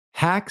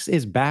Hacks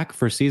is back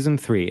for season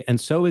 3,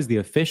 and so is the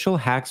official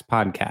Hacks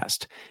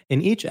podcast.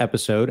 In each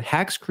episode,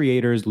 Hacks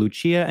creators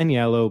Lucia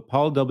Aniello,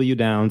 Paul W.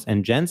 Downs,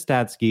 and Jen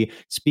Statsky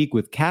speak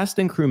with cast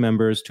and crew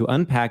members to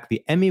unpack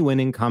the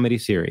Emmy-winning comedy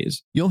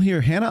series. You'll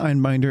hear Hannah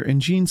Einbinder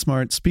and Gene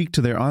Smart speak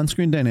to their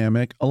on-screen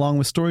dynamic, along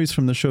with stories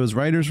from the show's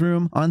writer's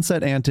room,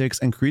 on-set antics,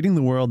 and creating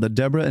the world that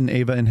Deborah and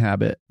Ava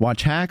inhabit.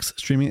 Watch Hacks,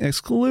 streaming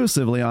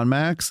exclusively on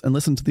Max, and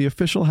listen to the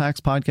official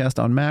Hacks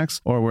podcast on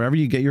Max or wherever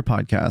you get your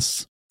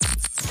podcasts.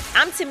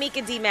 I'm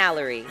Tamika D.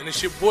 Mallory. And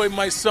it's your boy,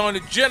 my son, the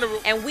General.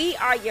 And we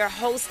are your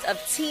hosts of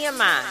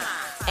TMI.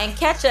 And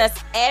catch us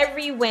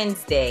every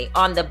Wednesday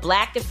on the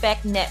Black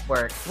Effect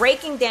Network,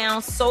 breaking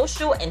down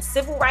social and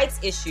civil rights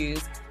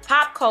issues,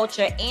 pop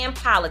culture, and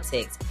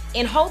politics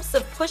in hopes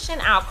of pushing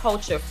our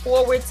culture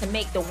forward to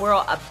make the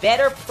world a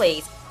better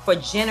place for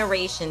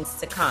generations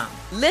to come.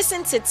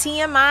 Listen to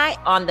TMI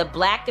on the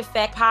Black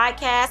Effect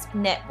Podcast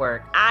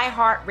Network,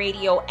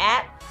 iHeartRadio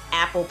app,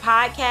 Apple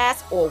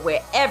Podcasts, or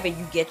wherever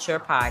you get your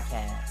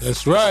podcasts.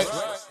 That's right.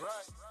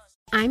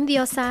 I'm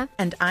Diosa.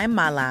 And I'm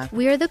Mala.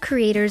 We are the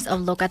creators of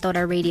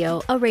Locatora Radio,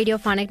 a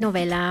radiophonic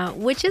novela,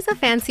 which is a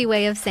fancy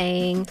way of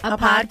saying a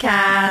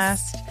podcast.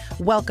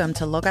 Welcome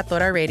to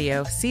Locatora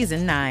Radio,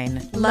 Season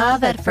 9.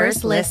 Love at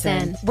first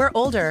listen. We're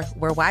older,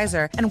 we're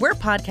wiser, and we're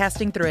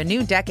podcasting through a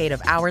new decade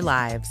of our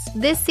lives.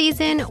 This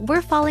season,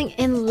 we're falling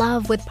in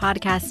love with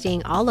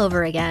podcasting all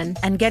over again.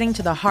 And getting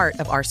to the heart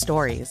of our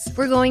stories.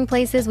 We're going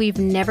places we've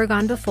never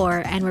gone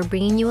before, and we're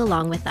bringing you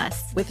along with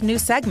us. With new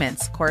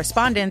segments,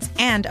 correspondence,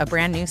 and a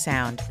brand new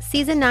sound.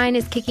 Season 9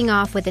 is kicking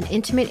off with an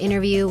intimate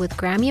interview with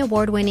Grammy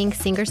Award-winning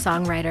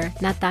singer-songwriter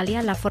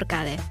Natalia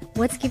Lafourcade.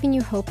 What's giving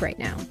you hope right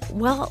now?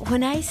 Well,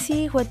 when I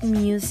see what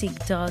music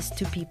does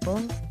to people,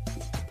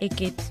 it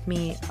gives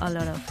me a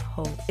lot of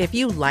hope. If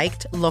you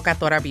liked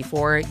Locatora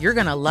before, you're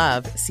gonna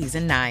love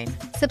Season 9.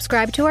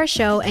 Subscribe to our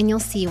show and you'll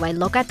see why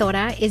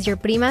Locatora is your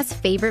prima's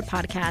favorite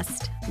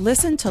podcast.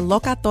 Listen to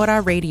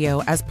Locatora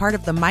Radio as part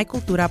of the My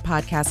Cultura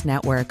Podcast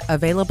Network,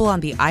 available on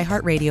the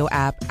iHeartRadio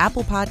app,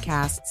 Apple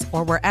Podcasts,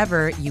 or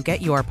wherever you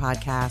get your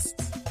podcasts.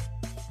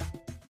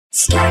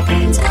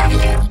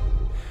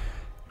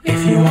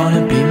 If you want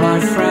to be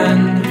my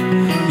friend,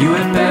 you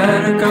had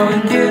better go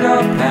and get a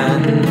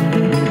pen.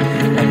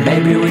 And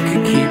maybe we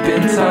could keep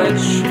in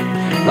touch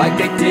like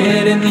they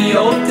did in the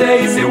old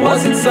days. It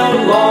wasn't so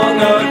long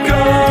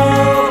ago.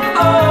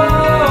 Oh,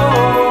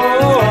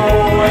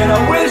 and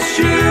I wish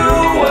you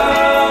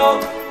well.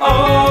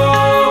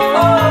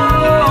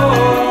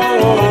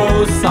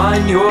 Oh,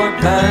 sign your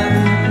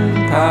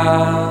pen,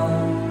 pal.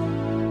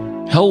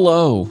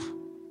 Hello,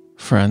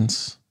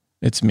 friends.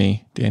 It's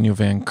me, Daniel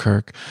Van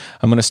Kirk.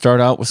 I'm going to start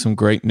out with some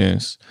great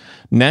news.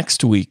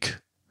 Next week,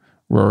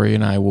 Rory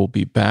and I will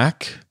be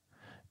back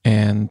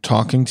and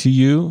talking to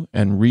you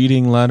and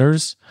reading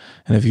letters.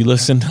 And if you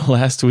listened to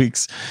last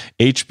week's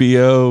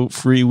HBO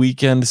free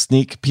weekend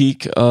sneak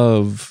peek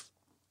of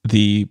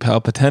the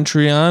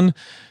Palpitentreon,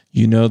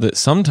 you know that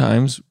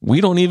sometimes we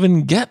don't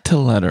even get to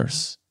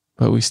letters,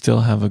 but we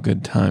still have a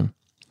good time.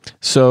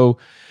 So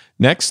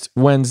next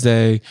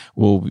Wednesday,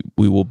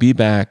 we will be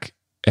back,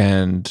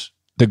 and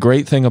the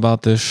great thing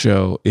about this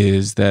show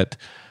is that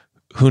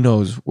who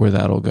knows where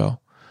that'll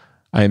go.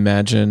 I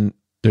imagine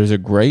there's a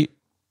great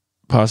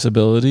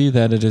possibility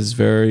that it is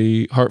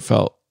very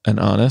heartfelt and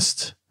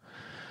honest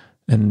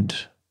and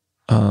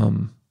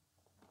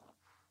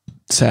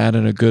sad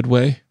in a good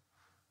way,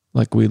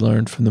 like we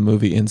learned from the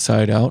movie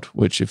Inside Out,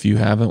 which if you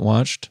haven't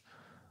watched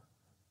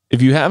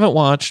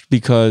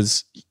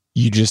because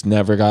you just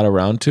never got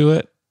around to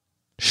it,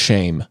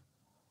 shame.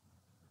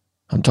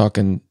 I'm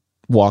talking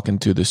walking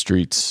through the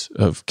streets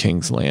of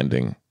King's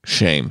Landing.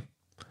 Shame.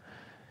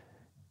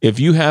 If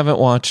you haven't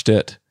watched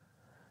it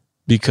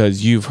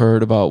because you've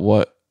heard about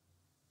what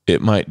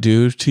it might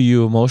do to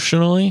you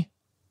emotionally,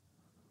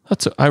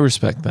 I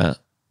respect that.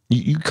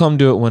 You come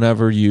to it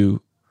whenever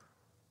you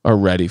are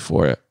ready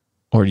for it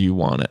or you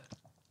want it.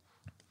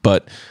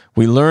 But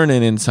we learn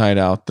in Inside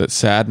Out that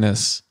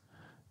sadness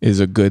is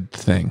a good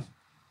thing.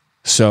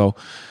 So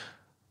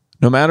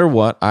no matter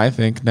what, I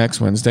think next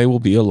Wednesday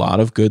will be a lot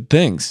of good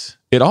things.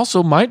 It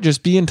also might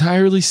just be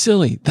entirely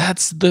silly.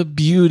 That's the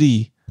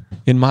beauty,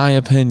 in my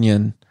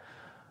opinion,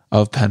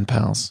 of Pen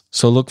Pals.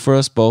 So look for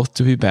us both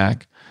to be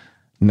back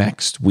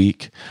next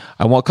week.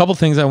 A couple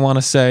things I want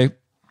to say.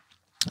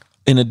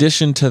 In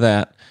addition to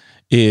that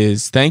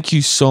is thank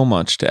you so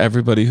much to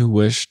everybody who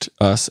wished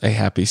us a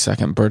happy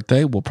second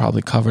birthday. We'll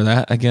probably cover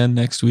that again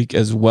next week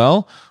as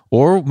well.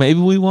 Or maybe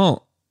we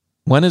won't.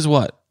 When is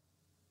what?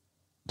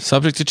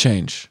 Subject to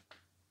change.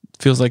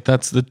 Feels like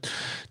that's the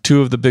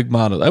two of the big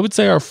mottos. I would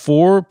say our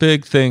 4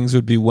 big things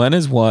would be when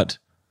is what,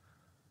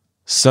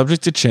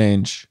 subject to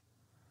change,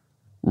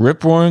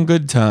 rip roaring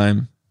good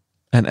time,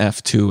 and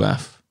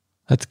F2F.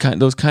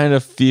 Those kind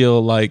of feel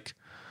like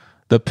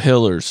the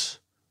pillars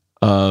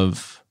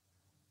of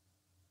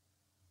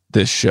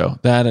this show.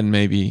 That and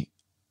maybe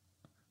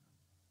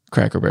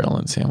Cracker Barrel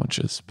and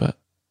sandwiches, but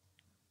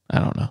I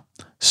don't know.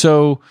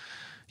 So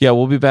yeah,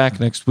 we'll be back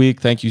next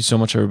week. Thank you so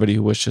much, everybody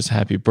who wished us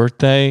happy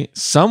birthday.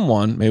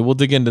 Someone, maybe we'll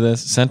dig into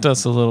this, sent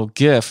us a little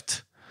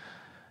gift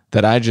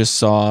that I just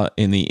saw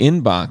in the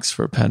inbox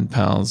for Pen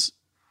Pals.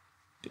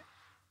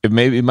 It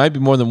might be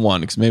more than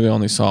one, because maybe I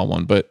only saw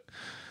one, but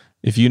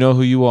if you know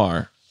who you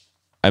are,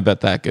 I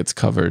bet that gets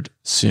covered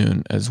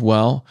soon as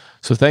well.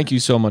 So thank you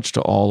so much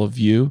to all of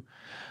you.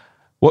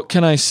 What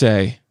can I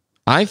say?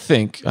 I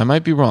think, I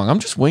might be wrong, I'm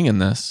just winging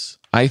this.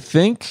 I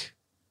think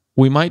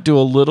we might do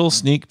a little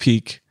sneak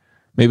peek,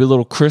 maybe a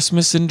little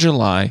Christmas in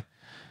July,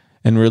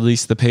 and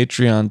release the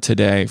Patreon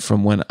today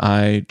from when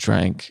I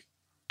drank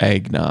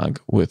eggnog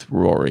with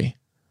Rory.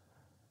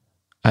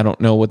 I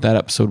don't know what that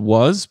episode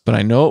was, but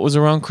I know it was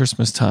around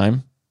Christmas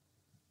time.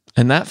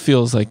 And that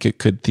feels like it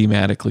could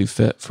thematically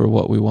fit for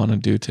what we want to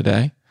do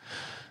today.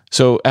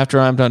 So after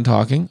I'm done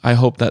talking, I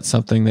hope that's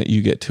something that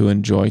you get to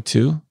enjoy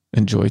too.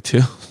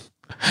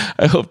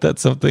 I hope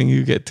that's something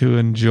you get to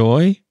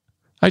enjoy.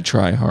 I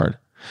try hard.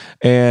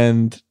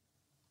 And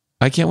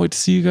I can't wait to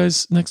see you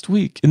guys next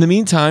week. In the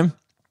meantime,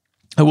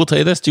 I will tell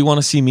you this. Do you want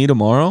to see me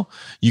tomorrow?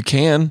 You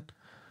can.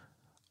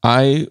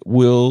 I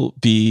will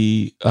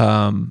be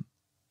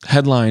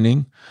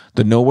headlining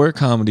the Nowhere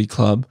Comedy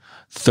Club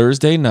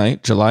Thursday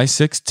night, July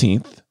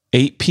 16th,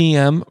 8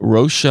 p.m.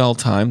 Rochelle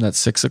time. That's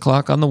 6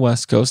 o'clock on the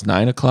West Coast,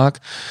 9 o'clock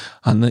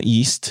on the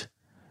East.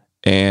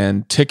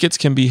 And tickets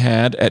can be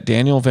had at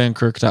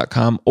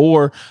danielvankirk.com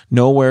or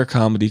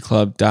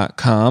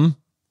nowherecomedyclub.com.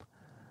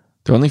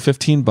 They're only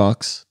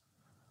 $15.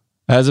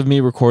 As of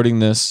me recording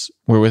this,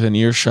 we're within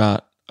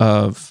earshot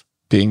of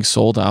being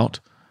sold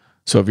out.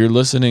 So if you're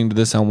listening to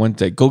this on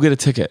Wednesday, go get a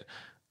ticket.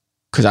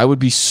 Because I would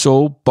be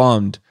so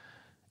bummed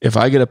if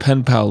I get a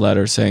pen pal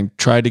letter saying,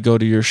 tried to go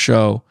to your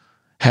show,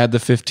 had the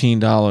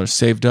 $15,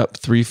 saved up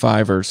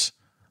 $3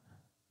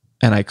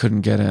 and I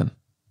couldn't get in.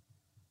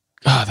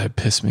 Oh, that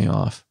pissed me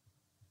off.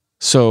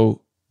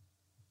 So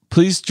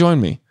please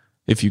join me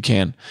if you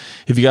can.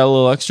 If you got a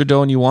little extra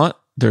dough and you want,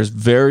 there's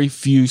very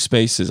few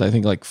spaces. I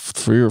think like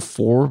 3 or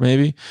 4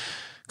 maybe.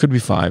 Could be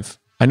 5.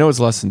 I know it's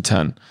less than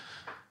 10.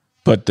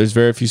 But there's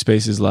very few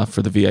spaces left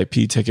for the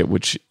VIP ticket,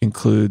 which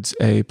includes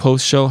a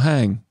post-show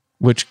hang,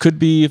 which could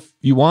be, if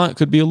you want,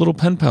 could be a little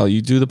pen pal.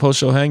 You do the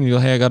post-show hang and you go,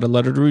 hey, I got a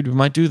letter to read. We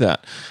might do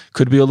that.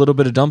 Could be a little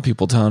bit of Dumb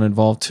People Town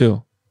involved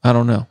too. I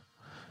don't know.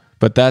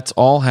 But that's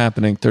all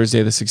happening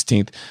Thursday the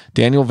 16th.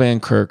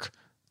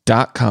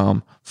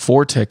 DanielVanKirk.com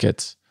for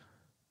tickets.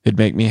 It'd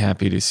make me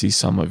happy to see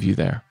some of you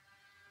there.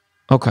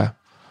 Okay.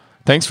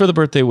 Thanks for the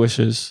birthday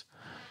wishes.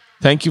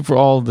 Thank you for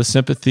all of the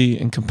sympathy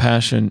and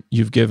compassion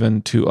you've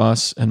given to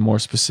us, and more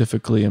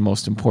specifically and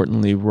most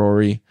importantly,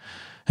 Rory,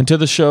 and to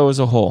the show as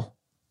a whole.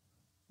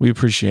 We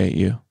appreciate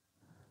you.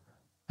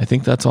 I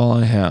think that's all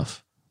I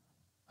have.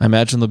 I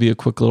imagine there'll be a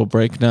quick little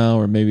break now,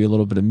 or maybe a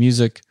little bit of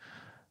music,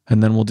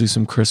 and then we'll do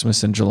some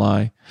Christmas in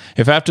July.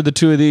 If after the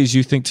 2 of these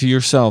you think to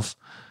yourself,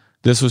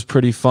 this was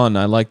pretty fun,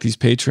 I like these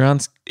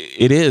Patreons,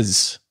 it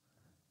is.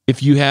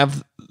 If you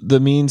have the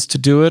means to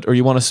do it, or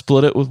you want to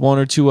split it with 1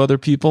 or 2 other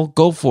people,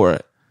 go for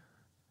it.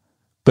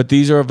 But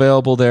these are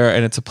available there,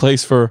 and it's a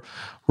place for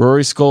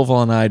Rory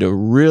Scovel and I to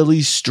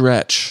really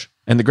stretch.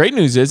 And the great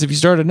news is, if you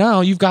started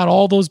now, you've got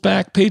all those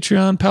back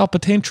Patreon,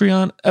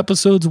 Palpatantreon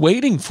episodes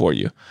waiting for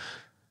you.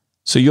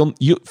 So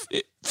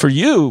for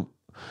you,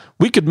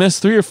 we could miss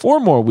 3 or 4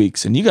 more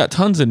weeks, and you got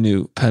tons of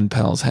new Pen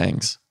Pals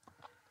hangs.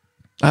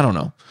 I don't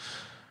know.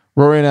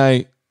 Rory and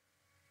I,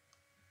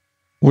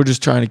 we're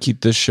just trying to keep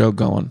this show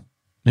going,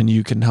 and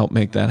you can help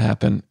make that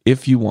happen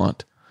if you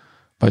want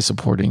by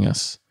supporting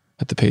us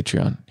at the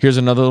Patreon. Here's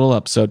another little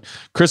episode.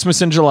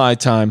 Christmas in July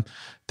time.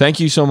 Thank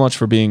you so much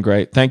for being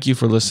great. Thank you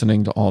for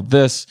listening to all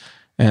this.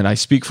 And I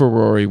speak for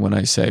Rory when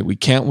I say we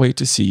can't wait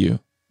to see you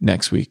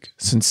next week.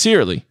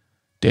 Sincerely,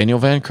 Daniel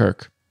Van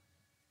Kirk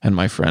and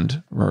my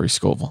friend Rory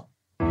Scovel.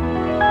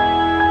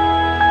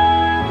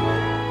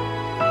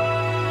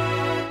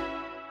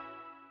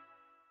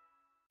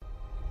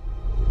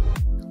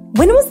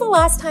 When was the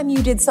last time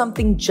you did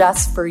something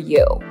just for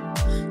you?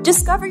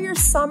 Discover your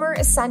summer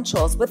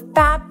essentials with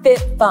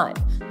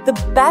FabFitFun, the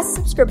best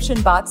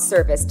subscription box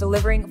service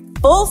delivering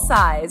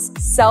full-size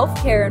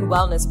self-care and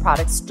wellness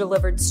products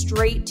delivered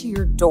straight to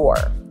your door.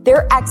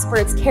 Their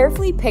experts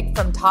carefully pick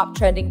from top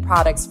trending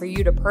products for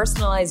you to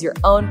personalize your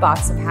own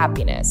box of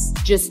happiness.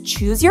 Just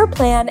choose your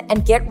plan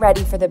and get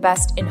ready for the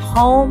best in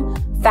home,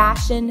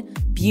 fashion,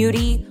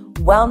 beauty,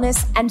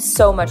 wellness, and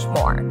so much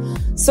more.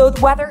 So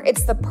whether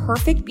it's the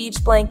perfect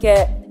beach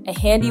blanket, a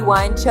handy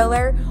wine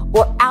chiller,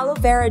 or aloe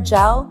vera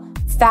gel,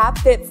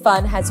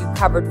 FabFitFun has you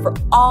covered for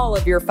all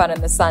of your fun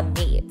in the sun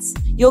needs.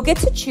 You'll get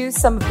to choose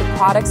some of the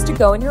products to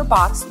go in your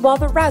box, while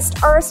the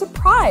rest are a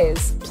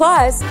surprise.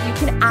 Plus, you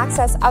can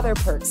access other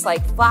perks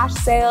like flash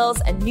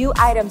sales and new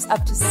items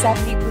up to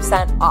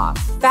 70% off.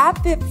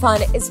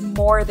 FabFitFun is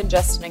more than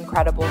just an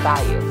incredible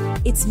value.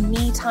 It's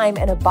me time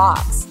in a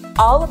box.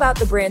 All about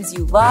the brands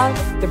you love,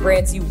 the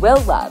brands you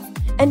will love,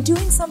 and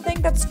doing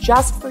something that's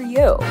just for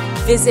you.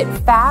 Visit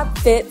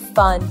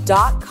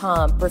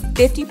FabFitFun.com for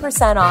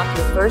 50% off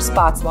your first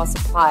box while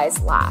supplies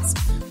last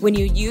when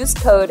you use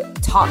code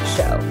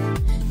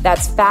TALKSHOW.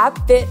 That's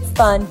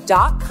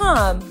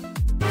FabFitFun.com,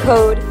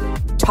 code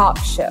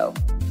TALKSHOW.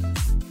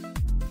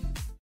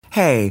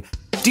 Hey,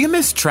 do you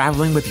miss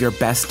traveling with your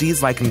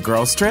besties like in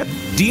Girls Trip?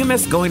 Do you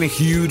miss going to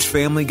huge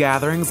family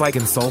gatherings like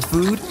in Soul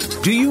Food?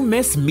 Do you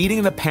miss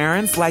meeting the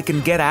parents like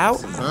in Get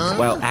Out?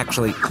 Well,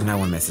 actually, no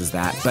one misses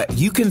that. But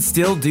you can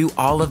still do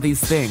all of these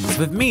things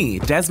with me,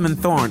 Desmond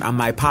Thorne, on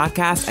my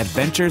podcast,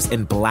 Adventures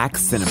in Black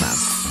Cinema.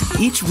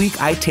 Each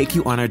week, I take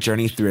you on a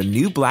journey through a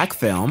new Black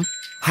film,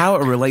 how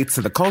it relates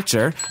to the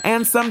culture,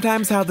 and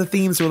sometimes how the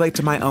themes relate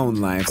to my own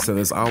life, so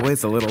there's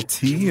always a little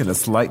tea and a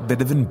slight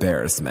bit of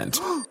embarrassment.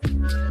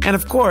 And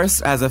of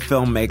course, as a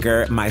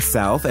filmmaker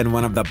myself and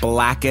one of the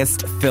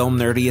blackest,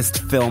 nerdiest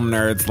film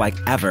nerds like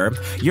ever,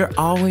 you're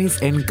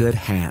always in good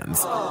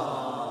hands.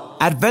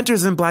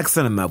 Adventures in Black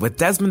Cinema with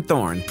Desmond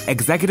Thorne,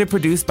 executive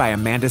produced by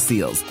Amanda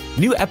Seales.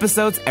 New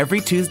episodes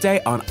every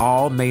Tuesday on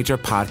all major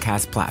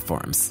podcast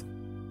platforms.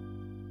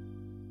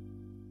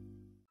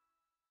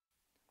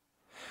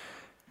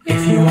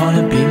 If you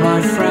wanna be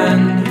my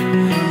friend,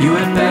 you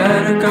had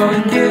better go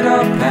and get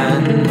a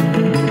pen.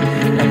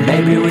 And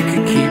maybe we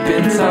could keep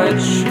in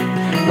touch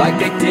like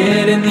they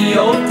did in the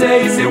old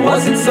days. It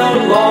wasn't so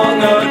long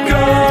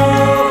ago.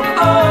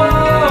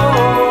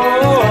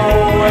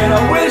 Oh, and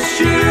I wish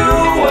you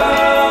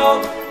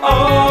well.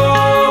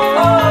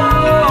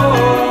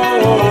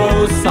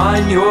 Oh,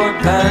 sign your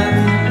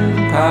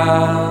pen,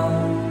 pal.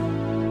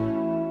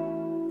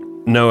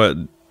 Noah,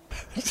 do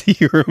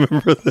you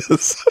remember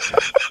this?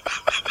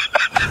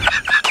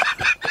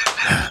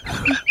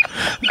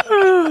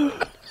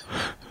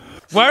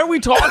 Why are we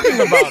talking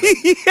about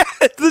it? Yeah,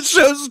 the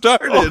show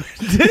started. Oh,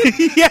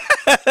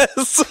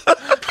 yes.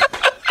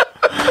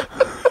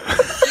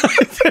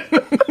 I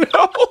didn't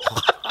know.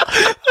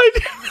 I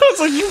was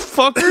like, you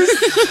fuckers.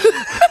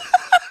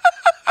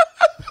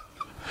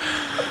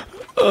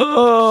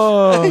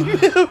 Oh.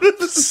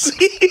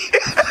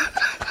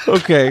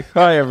 Okay.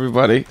 Hi,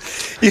 everybody.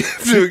 You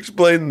have to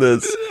explain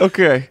this.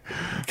 Okay.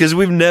 Because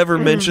we've never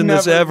mentioned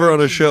this ever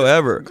on a show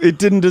ever. It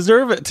didn't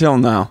deserve it till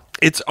now.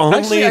 It's only...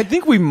 Actually, I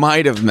think we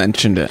might have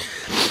mentioned it.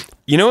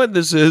 You know what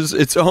this is?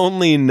 It's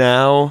only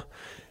now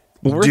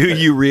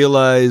you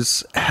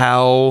realize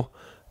how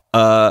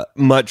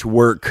much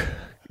work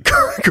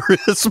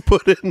Chris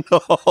put into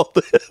all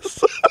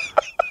this.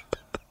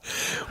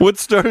 What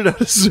started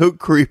out as so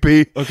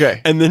creepy,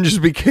 and then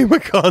just became a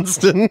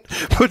constant,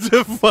 but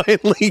to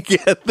finally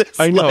get this,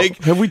 I know.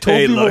 Like, have we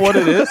told people what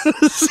it is?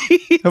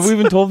 Have we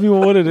even told people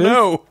what it is?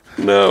 No.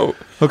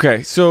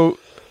 Okay, so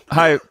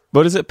hi,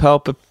 what is it?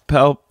 The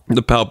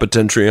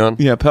Palpitentreon.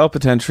 Yeah,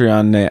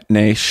 Palpitentreon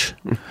Nash.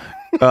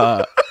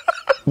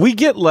 We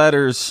get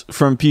letters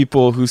from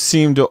people who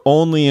seem to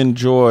only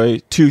enjoy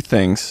two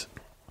things: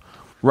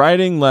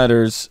 writing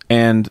letters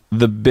and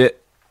the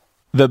bit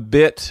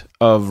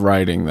of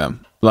writing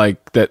them.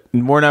 Like that,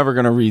 we're never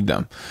going to read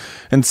them.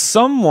 And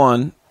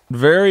someone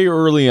very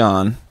early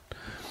on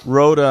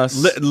wrote us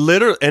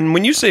literally, and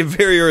when you say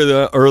very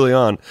early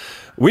on,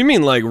 we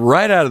mean like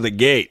right out of the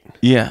gate.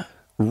 Yeah,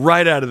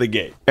 right out of the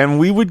gate. And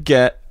we would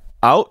get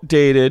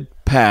outdated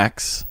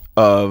packs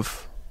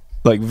of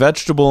like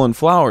vegetable and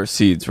flower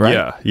seeds,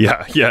 right?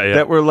 Yeah.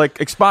 That were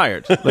like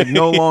expired, like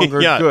no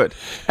longer good.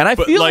 And I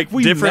feel like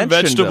we different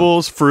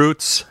vegetables,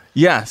 fruits.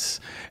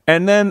 Yes,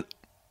 and then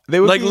they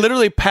would like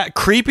literally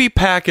creepy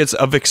packets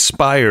of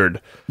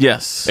expired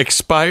seeds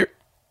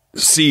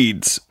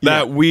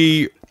that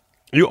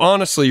you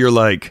honestly, you're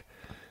like,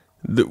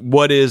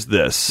 what is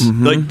this?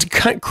 Mm-hmm. Like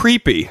kind of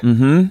creepy.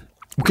 Mm-hmm.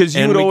 Because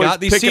you would always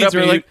pick it up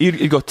and like,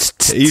 you'd go,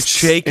 you'd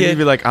shake it. And you'd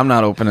be like, I'm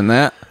not opening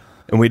that.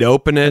 And we'd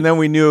open it. And then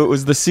we knew it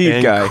was the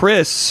seed guy.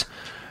 Chris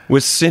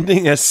was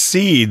sending us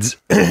seeds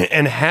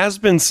and has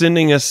been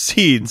sending us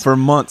seeds for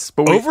months.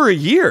 But over a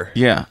year.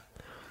 Yeah.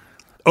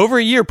 Over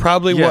a year,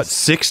 probably, what,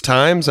 6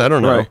 times? I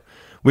don't know. Right.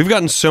 We've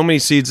gotten so many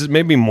seeds,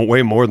 maybe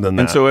way more than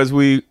that. And so as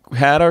we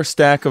had our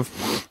stack of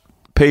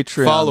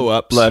Patreon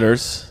follow-ups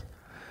letters,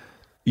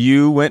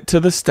 you went to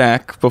the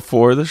stack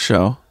before the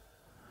show,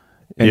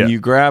 and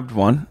you grabbed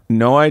one.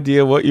 No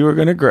idea what you were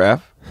going to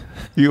grab.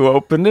 You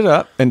opened it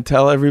up and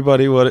tell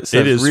everybody what it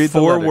says. It is Read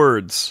 4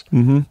 words.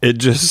 Mm-hmm. It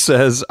just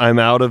says, I'm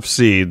out of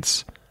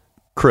seeds.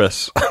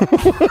 Chris.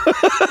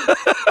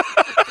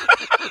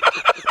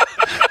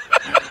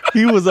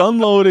 He was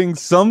unloading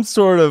some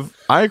sort of,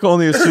 I can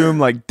only assume,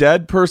 like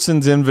dead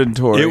person's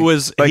inventory. It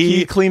was like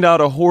he cleaned out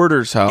a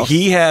hoarder's house.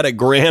 He had a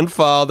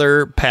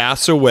grandfather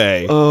pass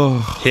away,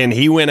 and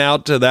he went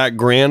out to that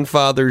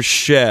grandfather's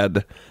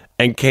shed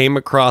and came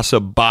across a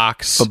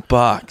box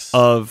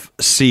of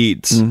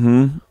seeds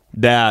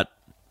that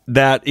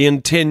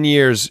in 10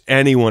 years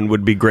anyone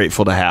would be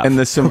grateful to have. And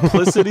the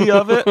simplicity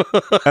of it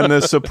and the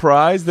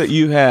surprise that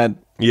you had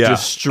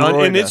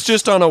destroyed and it's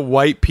just on a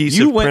white piece of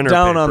You printer went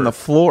down paper. on the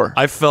floor.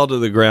 I fell to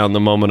the ground the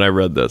moment I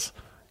read this.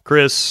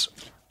 Chris,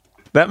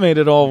 that made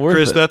it all worth it.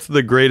 Chris, that's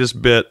the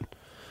greatest bit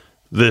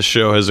this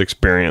show has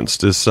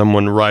experienced is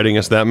someone writing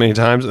us that many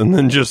times and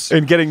then just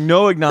and getting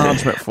no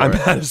acknowledgement for it.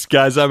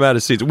 I'm out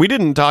of seeds. We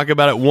didn't talk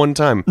about it one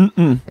time.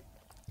 Mm-mm.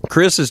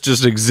 Chris has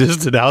just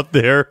existed out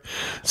there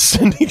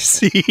sending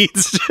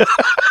seeds.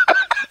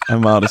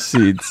 I'm out of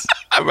seeds.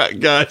 I'm out,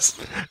 guys.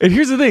 And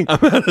here's the thing.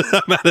 I'm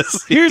out of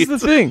seeds. Here's the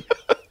thing.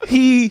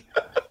 He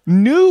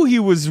knew he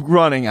was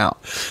running out.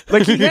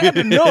 Like, he had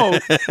to know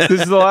this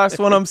is the last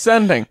one I'm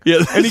sending.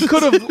 Yeah, and he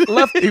could have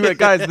left. He went,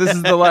 guys, this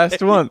is the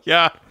last one.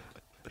 Yeah.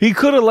 He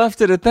could have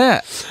left it at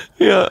that.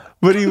 Yeah.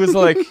 But he was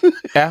like,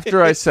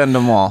 after I send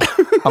them all,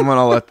 I'm going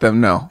to let them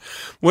know.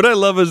 What I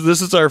love is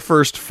this is our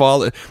first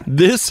follow.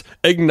 This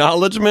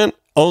acknowledgement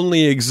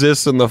only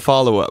exists in the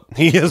follow-up.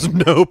 He has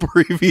no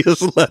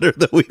previous letter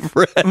that we've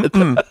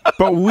read.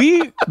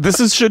 But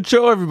this should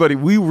show everybody.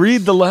 We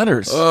read the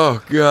letters.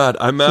 Oh, God.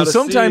 I'm out of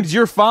sometimes seeds.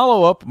 your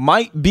follow-up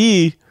might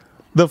be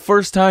the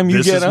first time you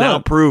this get is now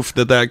proof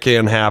that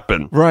can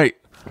happen. Right.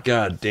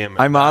 God damn it.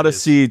 I'm out of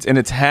seeds, and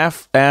it's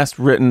half-assed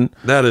written.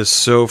 That is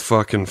so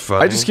fucking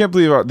funny. I just can't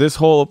believe this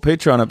whole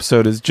Patreon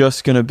episode is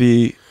just going to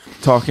be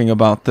talking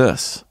about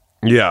this.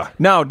 Yeah.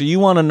 Now, do you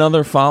want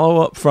another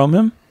follow-up from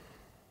him?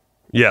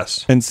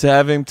 Yes. And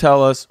have him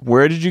tell us,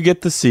 where did you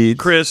get the seeds?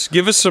 Chris,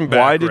 give us some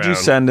background. Why did you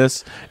send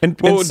us? And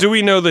do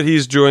we know that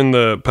he's joined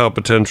the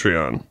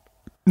Palpitentreon?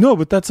 No,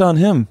 but that's on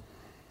him.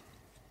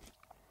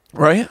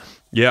 Right?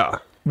 Yeah.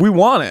 We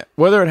want it.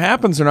 Whether it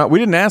happens or not, we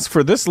didn't ask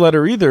for this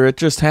letter either. It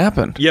just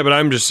happened. Yeah, but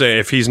I'm just saying,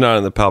 if he's not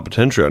in the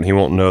Palpitentreon, he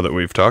won't know that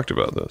we've talked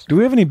about this. Do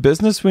we have any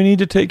business we need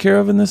to take care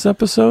of in this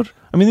episode?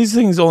 I mean, these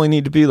things only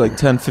need to be like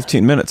 10,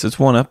 15 minutes. It's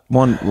one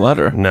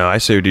letter. No, I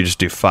say we just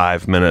do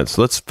 5 minutes.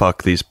 Let's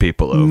fuck these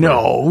people over.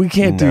 No, we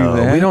can't do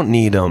that. We don't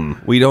need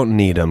them. We don't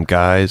need them,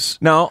 guys.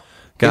 Now,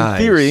 in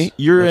theory,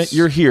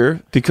 you're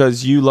here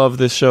because you love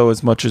this show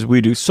as much as we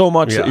do. So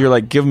much that you're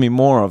like, give me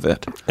more of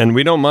it. And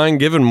we don't mind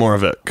giving more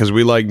of it because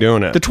we like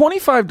doing it. The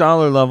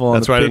 $25 level on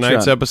That's why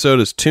tonight's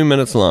episode is 2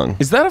 minutes long.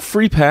 Is that a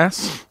free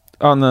pass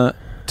to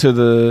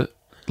the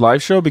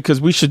live show? Because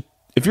we should...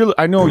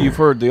 I know you've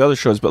heard the other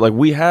shows, but like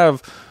we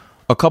have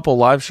a couple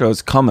live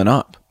shows coming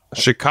up.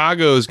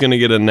 Chicago is going to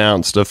get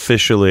announced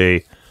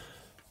officially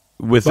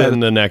within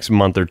the next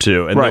month or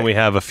two, and then we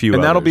have a few.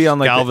 And that'll be on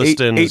like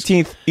Galveston, the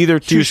 18th. Either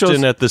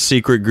Houston at the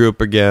Secret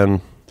Group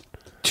again.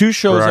 2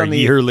 shows for our on the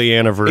yearly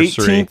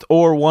anniversary, 18th,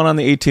 or one on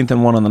the 18th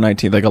and one on the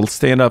 19th. Like a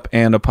stand-up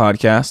and a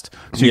podcast,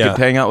 so you can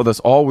hang out with us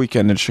all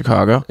weekend in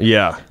Chicago.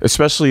 Yeah,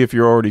 especially if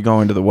you're already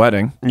going to the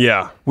wedding.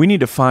 Yeah, we need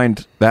to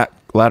find that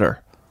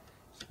letter.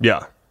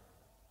 Yeah.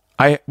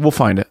 We'll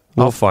find it.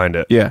 We'll find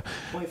it. Yeah.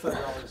 $25 is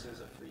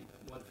a free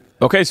one.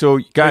 Okay, so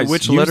guys,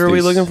 which letter are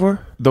we looking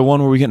for? The one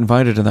where we get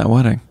invited to that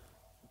wedding.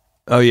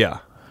 Oh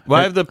yeah.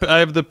 Well, I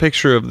have the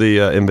picture of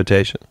the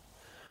invitation.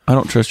 I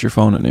don't trust your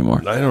phone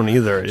anymore. I don't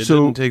either. It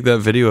didn't take that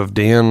video of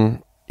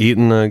Dan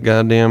eating a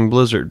goddamn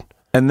blizzard.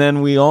 And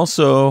then we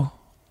also,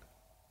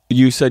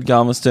 you said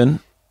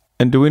Galveston,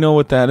 and do we know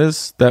what that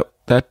is?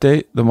 That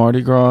date, the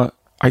Mardi Gras.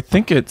 I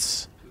think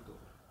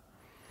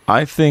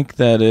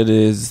that it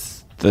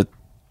is the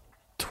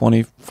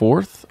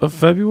 24th of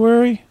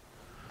February.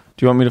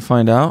 Do you want me to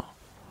find out?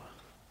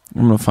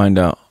 I'm going to find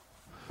out.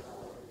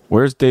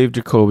 Where's Dave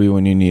Jacoby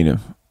when you need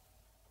him?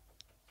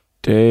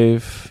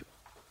 Dave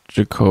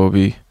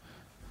Jacoby.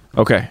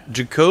 Okay.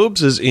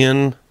 Jacobs is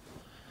in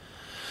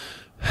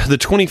the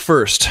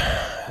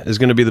 21st is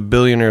going to be the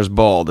Billionaires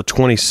Ball. The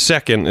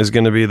 22nd is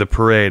going to be the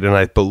parade, and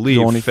I believe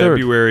 23rd.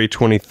 February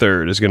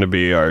 23rd is going to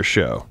be our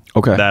show.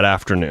 Okay. That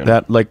afternoon.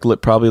 That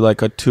probably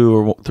like a 2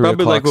 or 3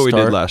 probably o'clock like what start.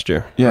 we did last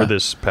year. Yeah. Or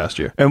this past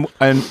year.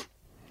 And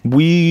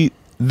we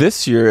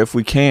this year, if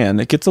we can,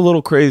 it gets a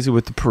little crazy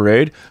with the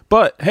parade.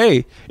 But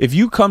hey, if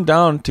you come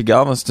down to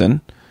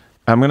Galveston,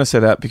 I'm going to say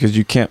that because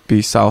you can't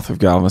be south of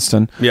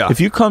Galveston. Yeah. If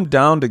you come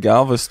down to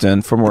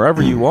Galveston from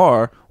wherever you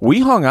are,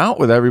 we hung out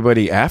with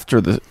everybody after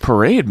the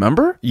parade,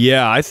 remember?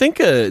 Yeah, I think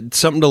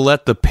something to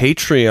let the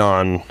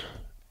Patreon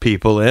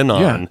people in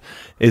on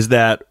is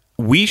that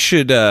we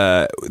should,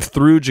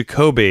 through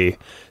Jacoby,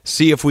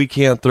 see if we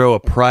can't throw a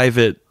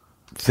private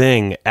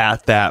thing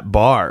at that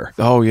bar.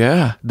 Oh,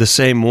 yeah. The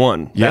same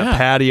one. Yeah. That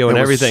patio and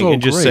It was everything. so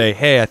And just great. say,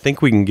 hey, I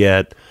think we can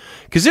get...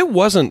 Because it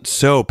wasn't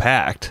so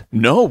packed.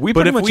 No, we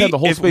pretty much had the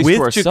whole space with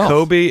to ourselves.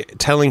 Jacoby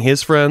telling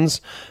his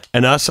friends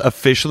and us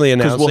officially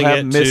Because announcing we'll have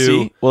it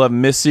Missy. to... We'll have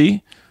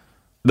Missy.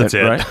 That's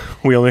it.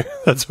 Right?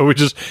 That's what we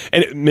just...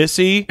 And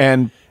Missy...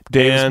 And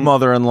Dave's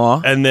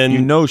mother-in-law. And then... You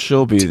know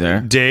she'll be there.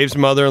 Dave's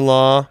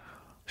mother-in-law...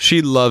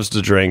 She loves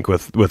to drink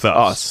with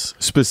us.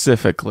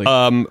 Specifically.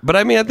 But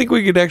I mean, I think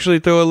we could actually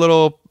throw a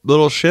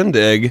little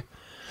shindig.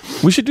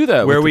 We should do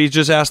that. Where we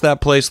just ask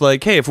that place,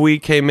 like, hey, if we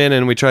came in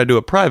and we tried to do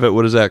a private,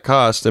 what does that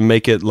cost? And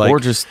make it like... Or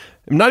just...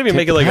 Not even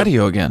make it like...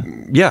 patio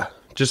again. Yeah.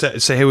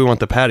 Just say, hey, we want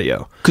the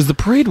patio. Because the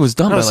parade was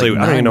done Honestly, by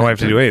like I don't even know why I have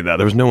to 9:30. do any of that.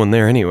 There was no one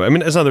there anyway. I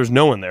mean, it's not there's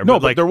no one there. No, but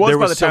but like, there was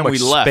by the so time much we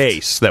left.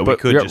 space that we But-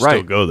 could yeah, just still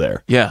right. go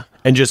there. Yeah.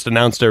 And just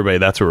announce to everybody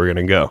that's where we're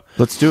going to go.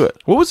 Let's do it.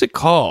 What was it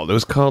called? It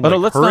was called No, like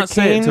let's not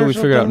say it Hurricane until or we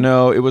figure out. something?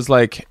 No, it was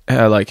like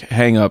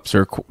hang-ups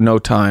or no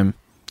time.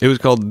 It was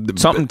called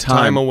something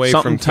time away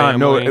something from time.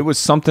 family. No, it was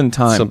something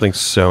time. Something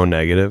so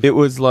negative. It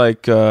was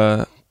like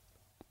good,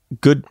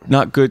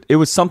 not good. It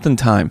was something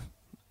time.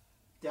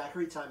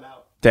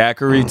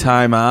 Daiquiri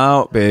time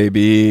out,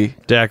 baby.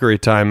 Daiquiri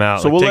time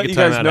out. So we'll let you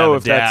guys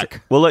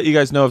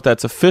know if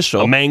that's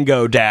official. A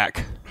mango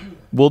DAC.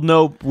 We'll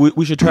know.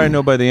 We should try to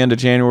know by the end of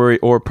January,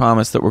 or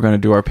promise that we're going to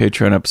do our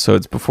Patreon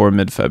episodes before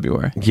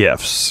mid-February.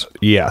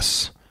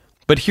 Yes.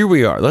 But here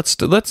we are. Let's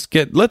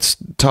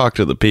talk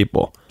to the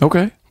people.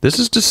 Okay. This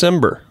is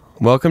December.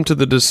 Welcome to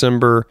the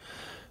December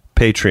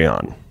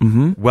Patreon.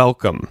 Mm-hmm.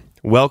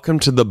 Welcome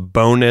to the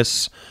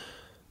bonus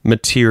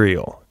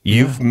material.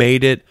 You've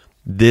made it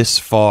this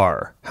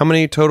far. How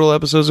many total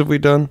episodes have we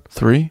done?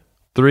 3?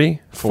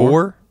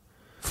 4?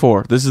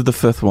 4. This is the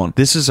 5th one.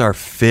 This is our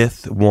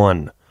 5th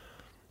one.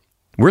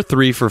 We're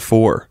 3 for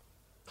 4.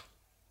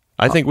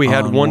 I think we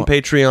had one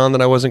Patreon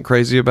that I wasn't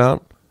crazy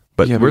about,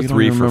 but Yeah, but we're you don't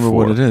 3 even for 4. remember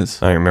what it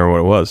is. I don't remember what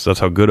it was. That's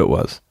how good it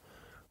was.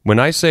 When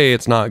I say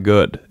it's not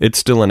good, it's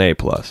still an A+.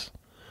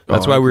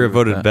 That's why we were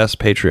voted best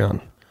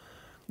Patreon.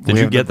 Did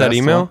you get that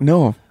email?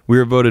 No. We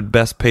were voted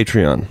best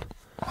Patreon.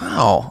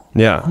 Wow.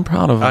 Yeah. I'm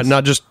proud of us.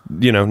 Not just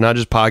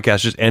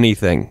podcast, just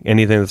anything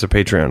that's a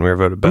Patreon. We were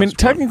voted best. I mean,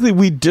 technically,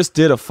 we just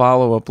did a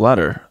follow-up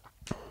letter.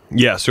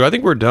 Yeah, so I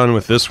think we're done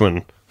with this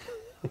one.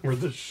 We're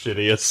the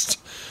shittiest.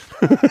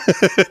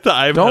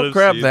 Don't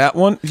grab that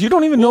one. You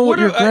don't even know what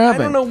you're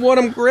grabbing. I don't know what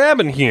I'm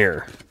grabbing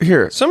here.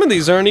 Here. Some of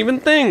these aren't even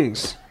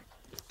things.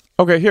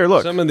 Okay, here,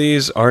 look. Some of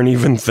these aren't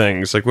even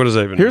things. Like, what does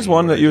that even Here's mean?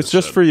 one that it's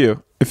just for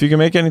you. If you can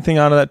make anything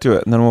out of that, do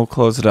it, and then we'll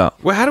close it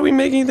out. Well, how do we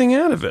make anything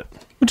out of it?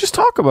 We'll just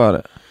talk about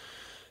it.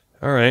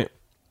 All right.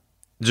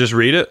 Just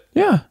read it?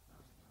 Yeah.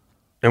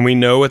 And we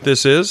know what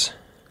this is?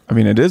 I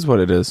mean, it is what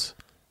it is.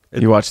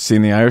 You watched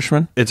Seeing the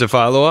Irishman? It's a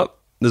follow-up?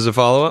 This is a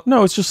follow-up?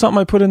 No, it's just something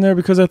I put in there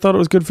because I thought it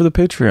was good for the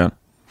Patreon.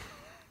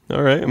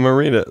 All right, I'm going to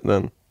read it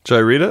then. Should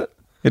I read it?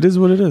 It is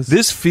what it is.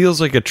 This feels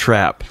like a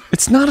trap.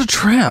 It's not a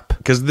trap.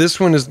 Because this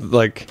one is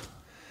like...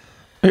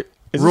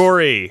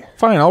 Rory.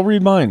 Fine, I'll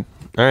read mine.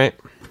 All right.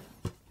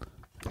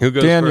 Who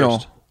goes Daniel.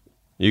 first?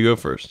 You go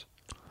first.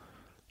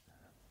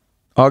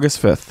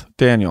 August 5th.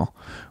 Daniel.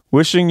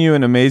 Wishing you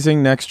an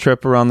amazing next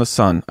trip around the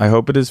sun. I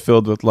hope it is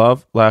filled with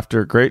love,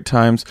 laughter, great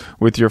times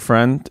with your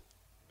friend.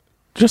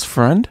 Just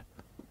friend?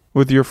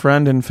 With your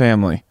friend and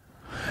family.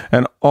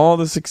 And all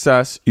the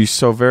success you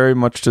so very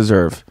much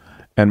deserve.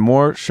 And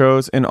more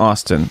shows in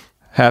Austin.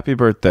 Happy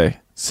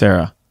birthday,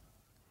 Sarah.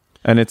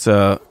 And it's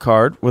a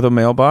card with a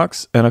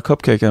mailbox and a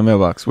cupcake in a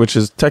mailbox, which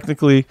is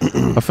technically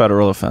a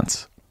federal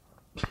offense.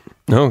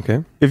 Oh,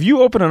 okay. If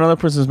you open another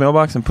person's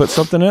mailbox and put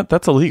something in it,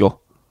 that's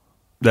illegal.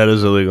 That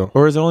is illegal.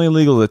 Or is it only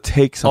illegal to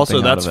take something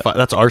Also, out of it?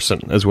 that's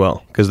arson as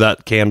well, because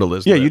that candle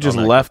is Yeah, lit you just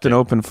on that left cupcake. an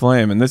open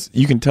flame, and this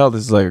you can tell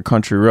this is like a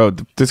country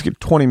road. This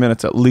get 20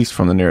 minutes at least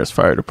from the nearest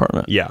fire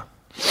department. Yeah.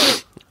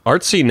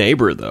 Artsy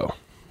neighbor, though.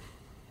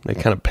 They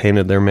kind of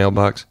painted their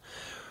mailbox.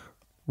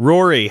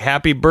 Rory,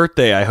 happy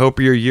birthday. I hope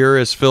your year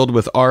is filled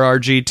with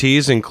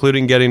RRGTs,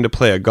 including getting to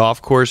play a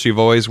golf course you've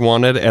always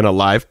wanted and a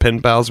live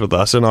pen pals with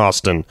us in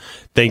Austin.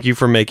 Thank you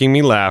for making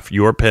me laugh.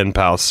 Your pen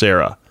pal,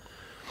 Sarah.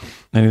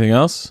 Anything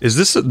else? Is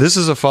this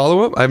is a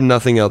follow-up? I have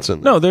nothing else in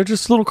there. No, they're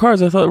just little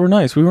cards I thought were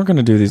nice. We weren't going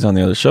to do these on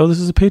the other show.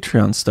 This is a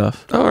Patreon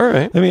stuff. Oh, all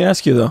right. Let me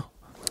ask you, though.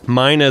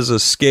 Mine has a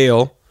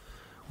scale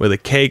with a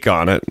cake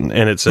on it, and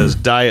it says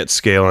diet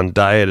scale, and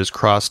diet is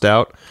crossed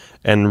out,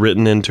 and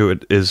written into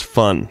it is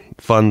fun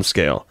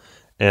scale.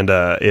 And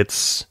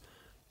it's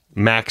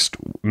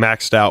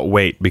maxed out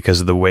weight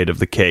because of the weight of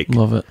the cake.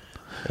 Love it.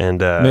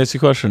 And Let me ask you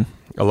a question.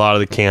 a lot of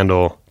the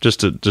candle, just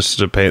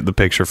to paint the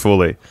picture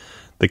fully,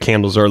 the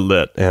candles are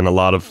lit, and a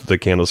lot of the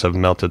candles have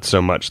melted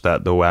so much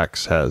that the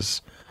wax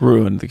has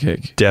Ruined the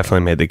cake.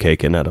 definitely made the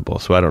cake inedible.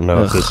 So I don't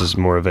know if this is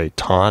more of a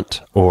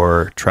taunt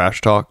or trash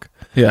talk.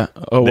 Yeah.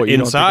 Oh, what, you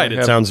don't Inside, think I it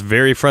have- sounds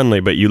very friendly,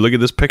 but you look at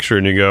this picture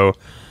and you go,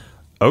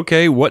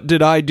 okay, what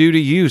did I do to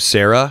you,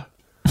 Sarah?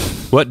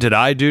 What did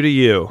I do to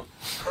you?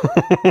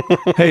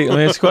 Hey, let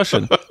me ask you a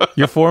question.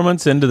 You're 4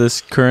 months into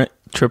this current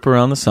trip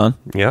around the sun.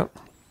 Yeah.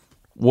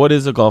 What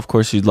is a golf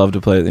course you'd love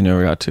to play that you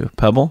never got to?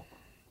 Pebble?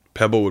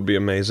 Pebble would be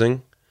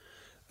amazing.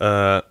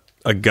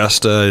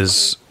 Augusta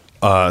is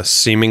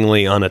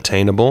seemingly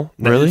unattainable.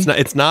 Really?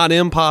 It's not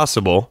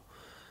impossible,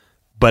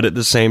 but at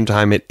the same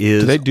time, it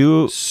is Do they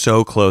do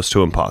so close to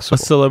a impossible.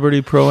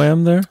 celebrity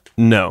pro-am there?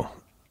 No.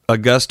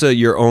 Augusta,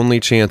 your only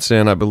chance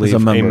in, I believe, Is a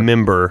member. a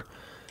member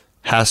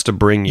has to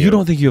bring you. You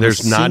don't think you have a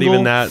There's not single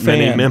even that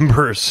many fan?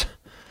 members.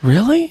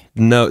 Really?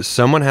 No,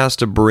 someone has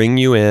to bring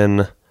you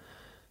in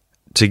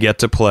to get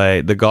to play.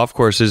 The golf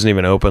course isn't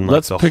even open. Like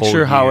Let's the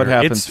picture whole how year. it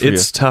happens for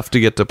It's you. tough to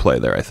get to play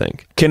there, I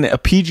think. Can a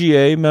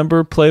PGA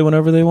member play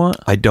whenever they want?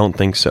 I don't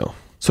think so.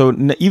 So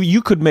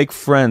you could make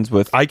friends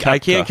with I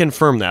Koepka. can't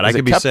confirm that. Is I could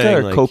it be Koepka saying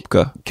or like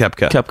Koepka?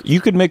 Koepka.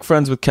 You could make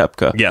friends with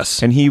Koepka.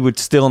 Yes. And he would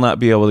still not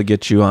be able to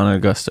get you on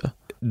Augusta.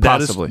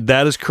 Possibly.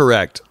 That is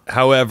correct.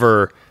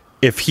 However,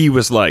 if he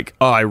was like,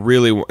 "Oh, I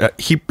really,"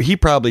 he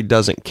probably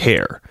doesn't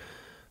care.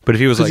 But if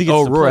he was 'Cause he like,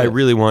 gets "Oh, to Roy, play I it.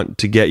 really want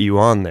to get you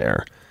on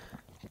there,"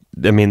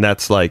 I mean,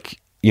 that's like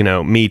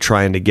me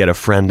trying to get a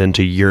friend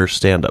into your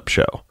stand-up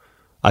show.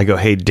 I go,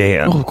 hey,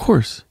 Dan. Oh, of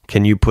course.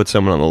 Can you put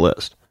someone on the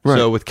list? Right.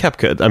 So with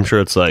Kepka, I'm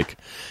sure it's like,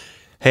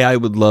 hey, I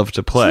would love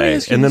to play.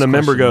 And then a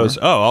member goes,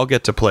 oh, I'll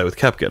get to play with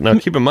Kepka. Now,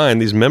 keep in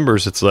mind, these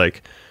members, it's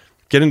like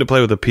getting to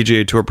play with a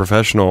PGA Tour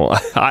professional.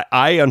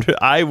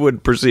 I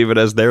would perceive it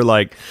as they're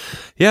like,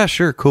 yeah,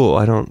 sure, cool.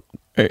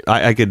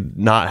 I could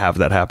not have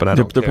that happen.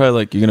 They're probably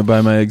like, you're going to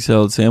buy my egg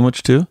salad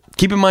sandwich too?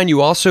 Keep in mind,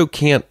 you also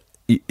can't,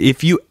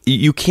 if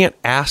you can't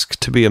ask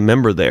to be a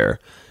member there.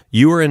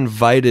 You are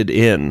invited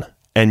in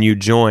and you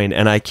join,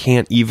 and I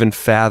can't even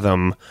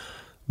fathom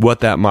what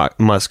that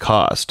must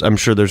cost. I'm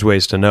sure there's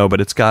ways to know,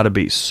 but it's got to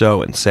be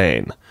so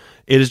insane.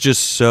 It is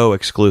just so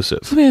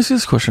exclusive. Let me ask you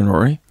this question,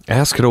 Rory.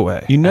 Ask it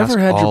away. You never Ask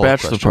had your all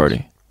bachelor questions.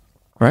 party,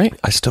 right?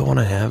 I still want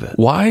to have it.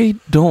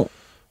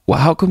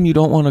 How come you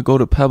don't want to go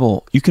to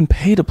Pebble? You can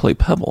pay to play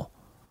Pebble.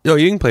 No,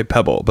 you can play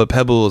Pebble, but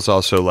Pebble is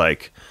also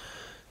like...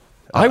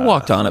 I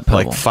walked on at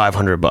Pebble. Like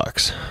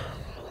 $500.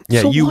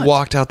 Yeah, So you what?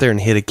 walked out there and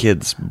hit a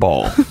kid's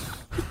ball.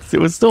 It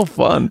was still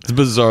fun. It's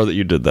bizarre that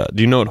you did that.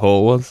 Do you know what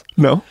hole it was?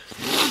 No.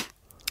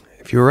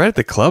 If you were right at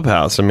the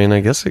clubhouse, I mean, I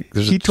guess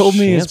there's He told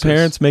me his chances.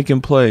 parents make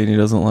him play, and he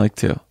doesn't like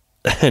to.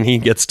 And he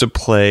gets to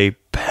play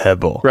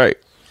Pebble. Right.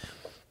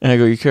 And I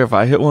go, you care if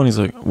I hit one? He's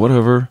like,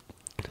 whatever.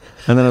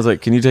 And then I was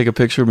like, can you take a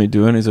picture of me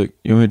doing it? He's like,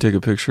 you want me to take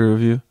a picture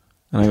of you?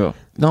 And I go,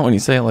 not when you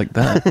say it like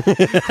that.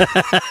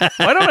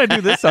 Why don't I do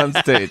this on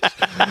stage?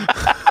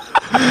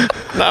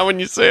 Not when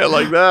you say it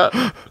like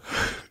that.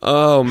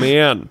 Oh,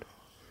 man.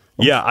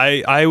 Yeah,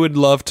 I would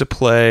love to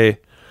play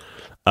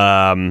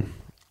Torrey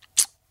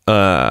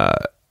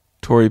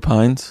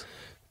Pines.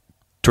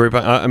 Torrey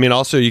Pines. I mean,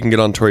 also you can get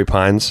on Torrey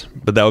Pines,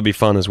 but that would be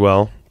fun as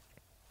well.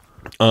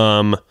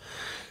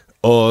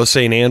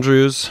 St.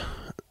 Andrews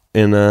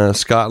in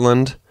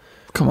Scotland.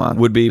 Come on.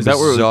 Would be Is that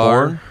where it was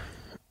bizarre. born?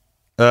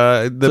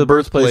 The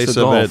birthplace of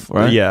golf, it.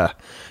 right? Yeah.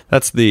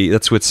 That's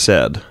what's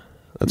said.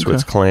 That's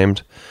what's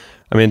claimed.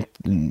 I mean,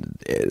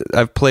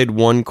 I've played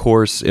one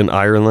course in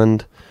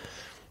Ireland.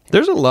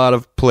 There's a lot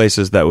of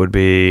places that would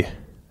be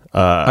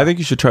I think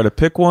you should try to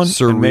pick one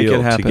surreal and make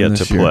it happen to get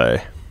this to year.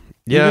 play.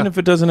 Yeah. Even if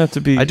it doesn't have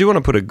to be. I do want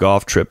to put a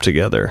golf trip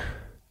together.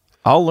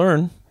 I'll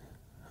learn.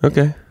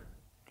 Okay.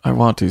 I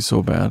want to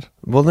so bad.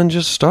 Well, then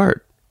just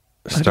start.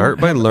 Start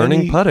by have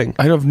learning any- putting.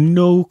 I have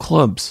no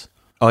clubs.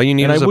 All you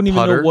need And I is a wouldn't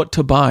putter. even know what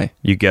to buy.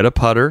 You get a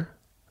putter,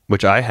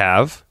 which I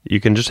have.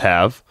 You can just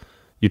have.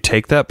 You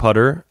take that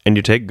putter and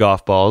you take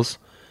golf balls,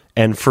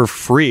 and for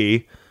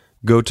free,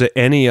 go to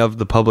any of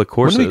the public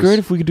courses. Wouldn't it be great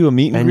if we could do a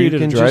meet and And greet you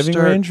at a can just driving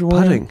start range?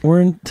 putting.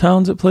 We're in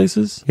towns at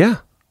places. Yeah.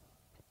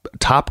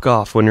 Top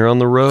golf when you're on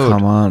the road.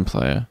 Come on,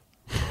 player.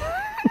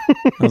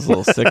 That was a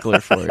little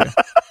sickler for you.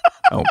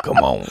 Oh, come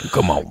on,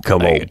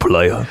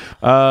 player.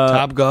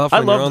 Top golf I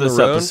when you're love on this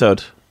the road.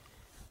 episode.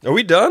 Are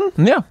we done?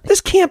 Yeah.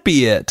 This can't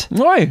be it.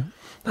 Why?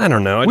 I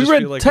don't know. I We just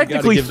read feel like we gotta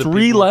technically give the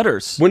 3 people-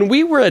 letters. When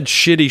we read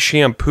shitty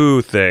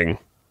shampoo thing.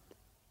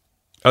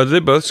 Oh, did they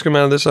both come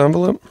out of this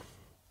envelope?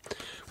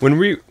 When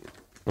we...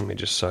 Let me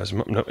just size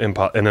them up. No,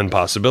 an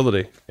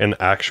impossibility. An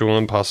actual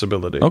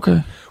impossibility.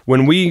 Okay.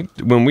 When we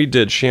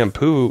did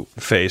shampoo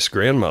face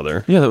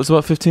grandmother... Yeah, that was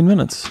about 15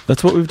 minutes.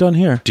 That's what we've done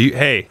here. Do you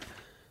think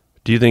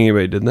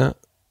anybody did that?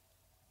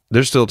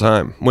 There's still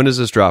time. When is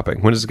this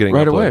dropping? When is it getting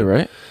Right uploaded? away,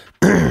 right?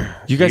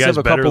 You guys have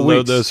a better couple load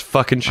weeks. those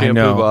fucking I shampoo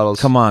know. bottles.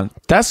 Come on.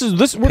 We're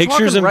Pictures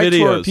talking and right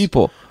to our videos.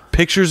 people.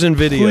 Pictures and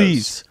videos.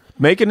 Please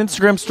make an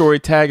Instagram story,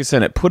 tag us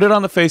in it, put it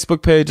on the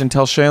Facebook page, and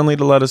tell Shanley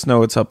to let us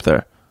know it's up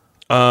there.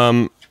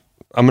 I'm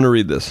gonna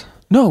read this.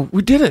 No,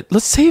 we did it.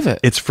 Let's save it.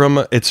 It's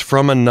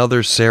from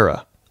another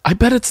Sarah. I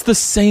bet it's the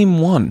same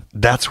one.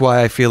 That's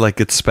why I feel like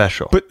it's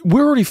special. But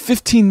we're already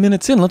 15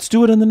 minutes in. Let's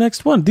do it in the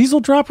next one. These will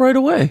drop right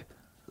away.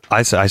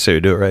 I say we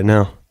do it right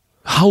now.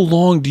 How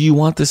long do you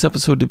want this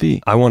episode to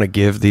be? I want to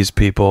give these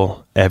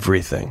people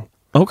everything.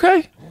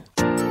 Okay.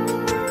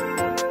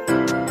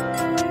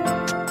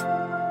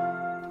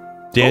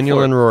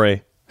 Daniel and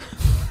Rory.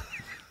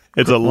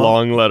 It's a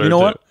long letter. You know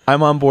too. what?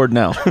 I'm on board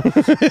now.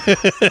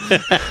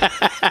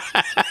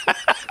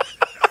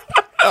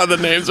 Oh, the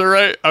names are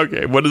right.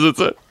 Okay, what does it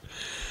say?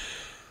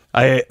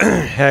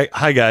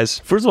 Hi guys.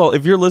 First of all,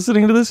 if you're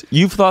listening to this,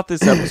 you've thought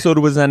this episode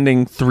was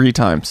ending 3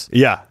 times.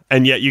 Yeah,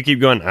 and yet you keep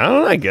going. I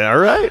don't like it. All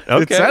right.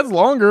 Okay. It says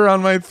longer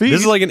on my feed.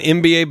 This is like an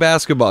NBA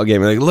basketball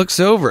game. Like, looks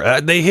over.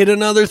 They hit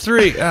another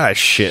 3. Ah,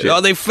 shit. Oh,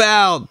 they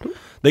fouled.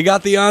 They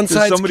got the onside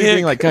There's somebody kick.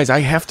 being like, guys, I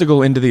have to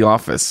go into the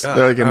office.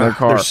 They're like in their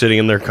car. They're sitting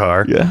in their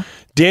car. Yeah.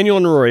 Daniel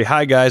and Rory,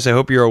 hi guys. I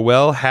hope you're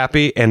well,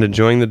 happy, and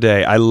enjoying the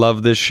day. I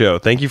love this show.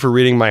 Thank you for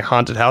reading my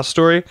haunted house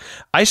story.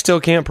 I still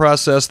can't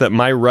process that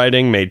my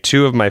writing made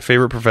 2 of my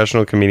favorite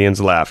professional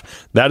comedians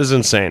laugh. That is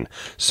insane.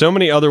 So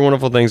many other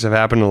wonderful things have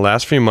happened in the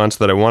last few months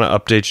that I want to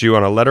update you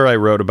on a letter I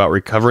wrote about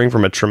recovering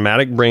from a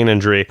traumatic brain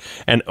injury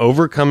and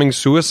overcoming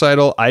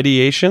suicidal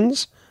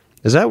ideations.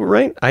 Is that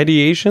right?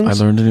 Ideations? I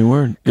learned a new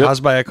word.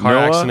 Caused by a car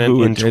Noah, accident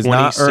who in has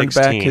not earned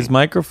 2016. back his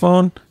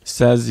microphone,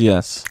 says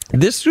yes.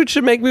 This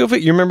should make me feel.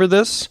 You remember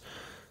this?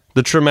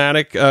 The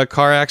traumatic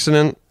car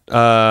accident,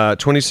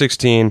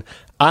 2016.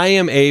 I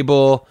am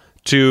able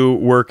to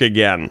work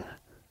again.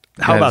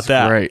 How about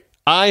that? Great.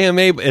 I am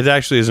able. It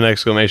actually is an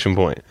exclamation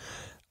point.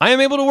 I am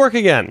able to work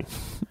again.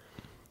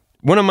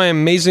 One of my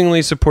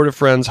amazingly supportive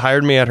friends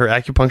hired me at her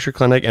acupuncture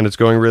clinic, and it's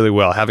going really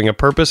well. Having a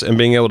purpose and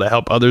being able to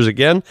help others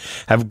again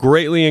have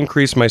greatly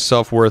increased my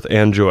self-worth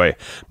and joy.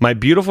 My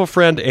beautiful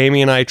friend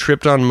Amy and I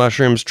tripped on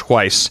mushrooms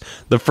twice.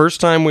 The first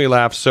time we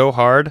laughed so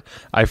hard,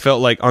 I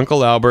felt like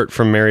Uncle Albert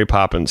from Mary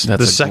Poppins. That's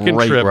the a second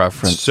great trip,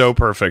 reference. so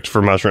perfect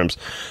for mushrooms.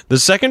 The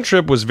second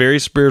trip was very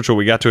spiritual.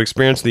 We got to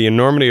experience the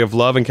enormity of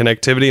love and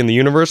connectivity in the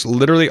universe,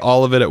 literally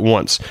all of it at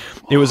once.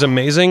 It was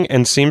amazing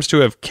and seems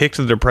to have kicked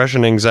the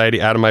depression and anxiety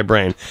out of my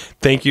brain.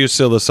 Thank you,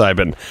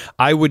 psilocybin.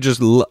 I would just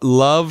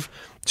love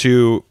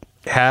to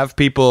have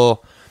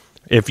people,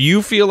 if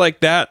you feel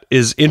like that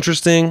is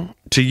interesting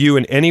to you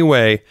in any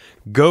way,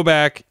 go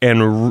back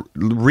and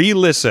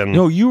re-listen.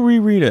 No, you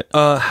reread it.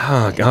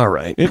 All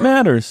right. It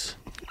matters.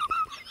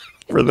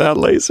 We're that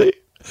lazy.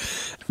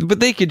 But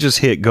they could just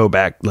hit go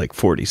back like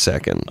 40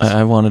 seconds.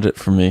 I wanted it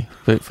for me,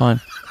 but fine.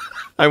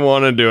 I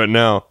want to do it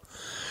now.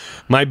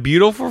 My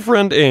beautiful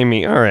friend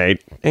Amy. All right.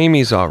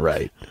 Amy's all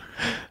right.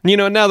 You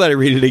know, now that I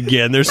read it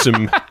again, there's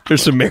some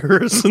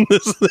errors in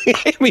this thing.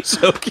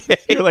 Amy's okay.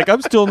 You're like,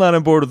 I'm still not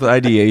on board with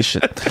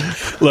ideation.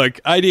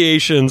 Look,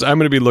 ideations, I'm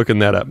going to be looking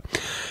that up.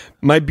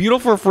 My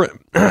beautiful friend,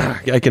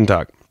 I can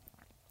talk.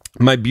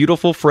 My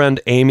beautiful friend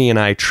Amy and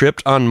I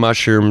tripped on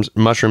mushrooms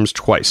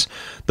twice.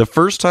 The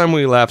first time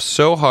we laughed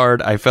so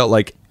hard, I felt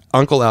like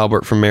Uncle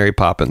Albert from Mary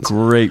Poppins.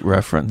 Great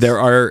reference. There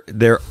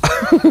it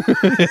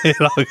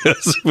all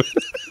goes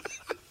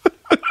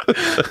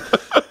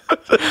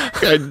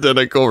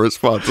identical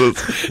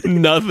responses.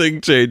 Nothing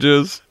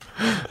changes.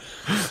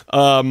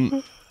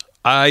 That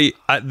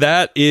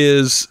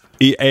is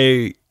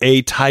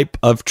a type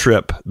of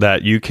trip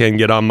that you can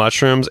get on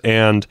mushrooms,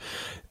 and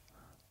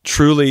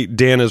truly,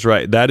 Dan is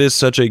right. That is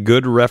such a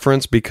good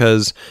reference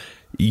because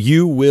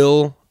you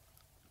will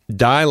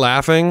die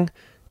laughing,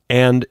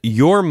 and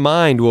your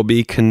mind will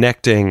be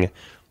connecting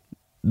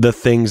the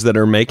things that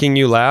are making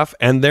you laugh,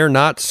 and they're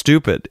not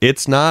stupid.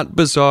 It's not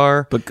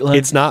bizarre. But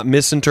it's not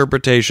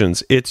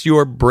misinterpretations. It's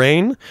your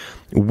brain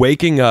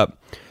waking up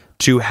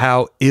to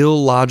how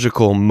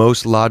illogical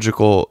most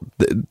logical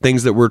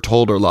things that we're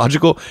told are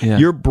logical. Yeah.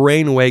 Your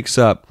brain wakes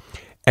up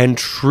and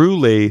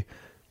truly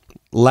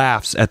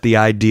laughs at the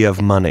idea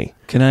of money.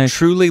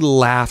 Truly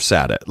laughs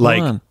at it.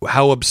 Like,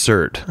 how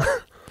absurd.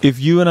 If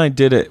you and I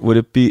did it,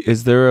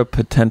 is there a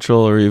potential,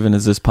 or even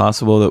is this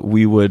possible, that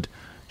we would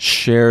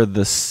share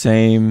the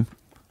same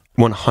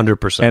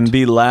 100% and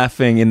be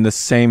laughing in the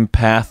same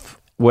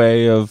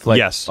pathway of like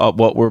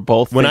what we're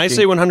both when thinking? I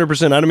say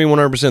 100%, I don't mean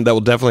 100% that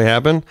will definitely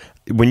happen.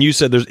 When you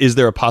said is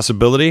there a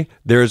possibility,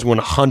 there is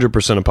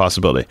 100% a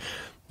possibility.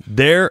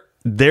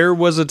 There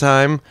was a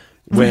time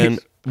when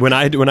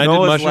I did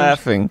mushrooms.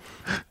 Laughing.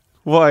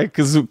 Why?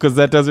 Because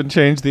that doesn't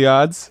change the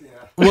odds.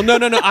 Well, no.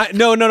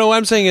 What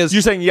I'm saying is,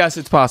 you're saying yes,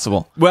 it's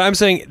possible. Well, I'm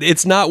saying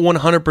it's not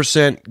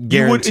 100%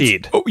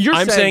 guaranteed.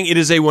 I'm saying it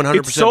is a 100%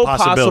 it's so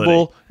possibility.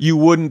 Possible you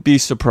wouldn't be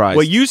surprised.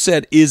 Well, you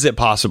said, is it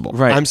possible?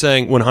 Right. I'm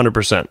saying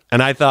 100%,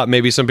 and I thought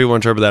maybe some people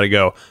interpret that and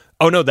go,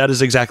 "Oh no, that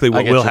is exactly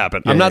what will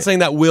happen." Yeah, I'm not saying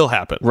that will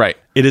happen. Right.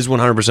 It is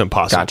 100%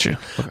 possible. Got you.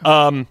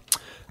 Okay.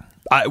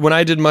 When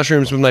I did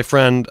mushrooms with my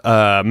friend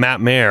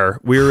Matt Mayer,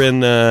 we were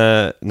in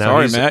Matt,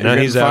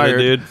 he's out,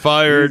 dude.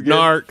 Fired.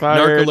 Narc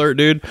alert,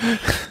 dude.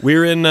 We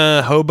were in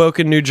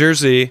Hoboken, New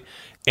Jersey,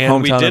 and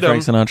hometown we did of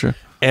Frank Sinatra.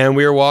 And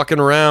we were walking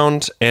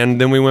around,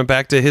 and then we went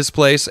back to his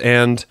place,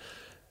 and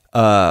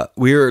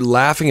we were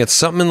laughing at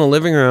something in the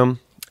living room,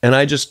 and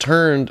I just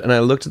turned and I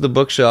looked at the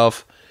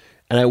bookshelf,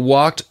 and I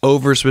walked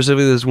over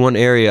specifically this one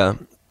area,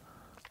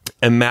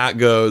 and Matt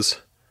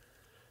just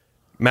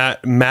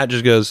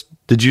goes,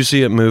 "Did you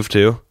see it move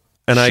too?"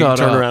 And I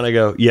turn around and I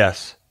go,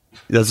 "Yes,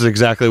 that's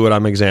exactly what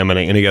I'm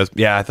examining." And he goes,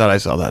 "Yeah, I thought I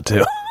saw that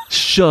too."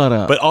 Shut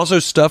up. But also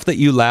stuff that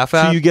you laugh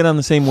at. So you get on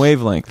the same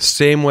wavelength.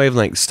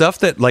 Stuff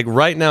that, like,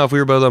 right now, if we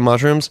were both on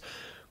mushrooms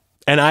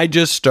and I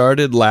just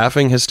started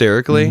laughing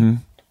hysterically,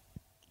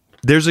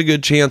 there's a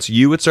good chance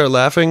you would start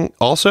laughing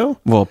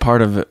also. Well,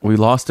 part of it, we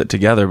lost it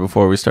together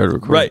before we started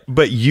recording. Right.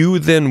 But you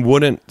then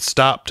wouldn't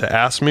stop to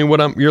ask me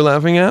what you're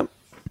laughing at.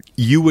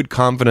 You would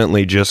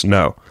confidently just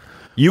know.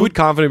 You would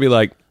confidently be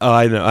like, "Oh,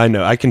 I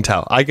know, I can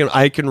tell, I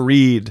can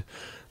read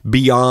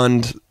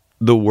beyond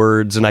the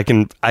words, and I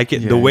can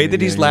the way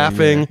that he's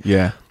laughing,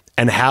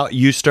 and how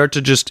you start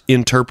to just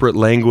interpret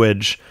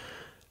language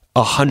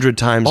 100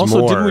 times more."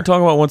 Also, didn't we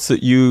talk about once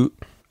that you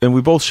and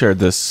we both shared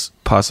this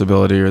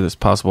possibility or this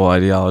possible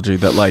ideology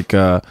that like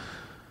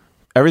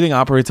everything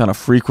operates on a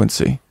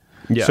frequency?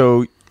 Yeah.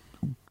 So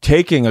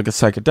taking like a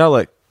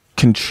psychedelic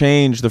can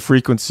change the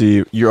frequency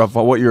of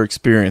what you're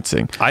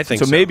experiencing. I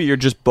think so. Maybe you're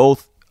just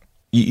both.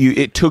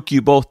 It took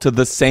you both to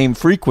the same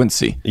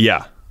frequency.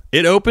 Yeah.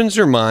 It opens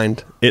your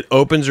mind. It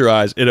opens your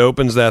eyes. It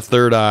opens that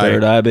third eye.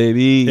 Third eye,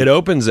 baby. It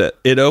opens it.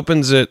 It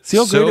opens it. See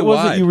how great it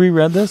was that you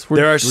reread this?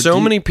 There are so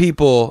many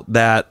people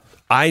that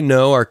I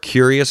know are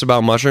curious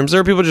about mushrooms. There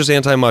are people just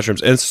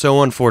anti-mushrooms, and it's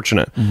so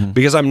unfortunate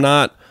because I'm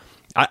not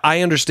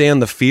I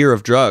understand the fear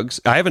of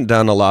drugs. I haven't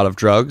done a lot of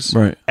drugs,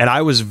 right? And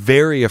I was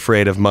very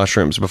afraid of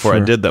mushrooms before I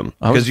did them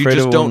because you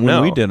just don't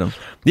know. When we did them,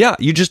 yeah,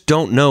 you just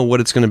don't know what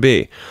it's going to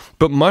be.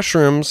 But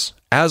mushrooms,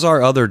 as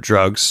are other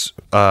drugs,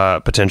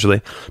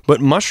 potentially.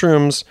 But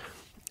mushrooms,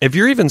 if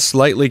you're even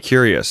slightly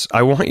curious,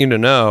 I want you to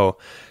know,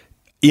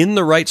 in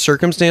the right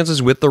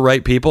circumstances with the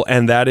right people,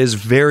 and that is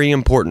very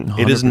important. 100%.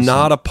 It is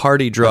not a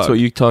party drug. That's what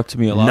you talked to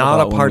me a lot about.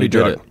 Not a party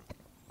drug.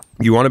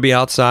 You want to be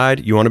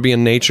outside, you want to be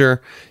in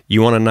nature,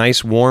 you want a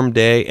nice warm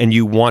day, and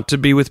you want to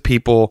be with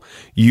people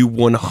you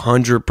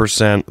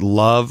 100%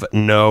 love,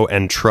 know,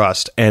 and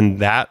trust. And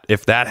that,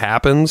 if that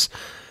happens,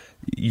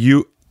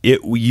 you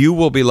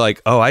will be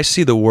like, oh, I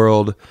see the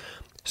world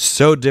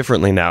so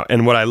differently now.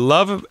 And what I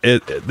love,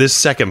 this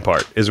second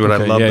part is what I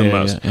love the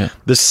most. Yeah.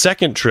 The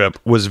second trip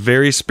was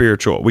very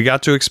spiritual. We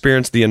got to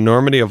experience the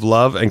enormity of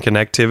love and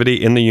connectivity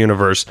in the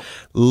universe,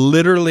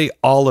 literally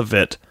all of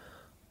it,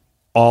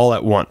 all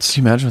at once.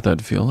 Can you imagine what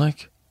that'd feel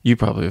like? You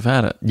probably have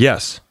had it.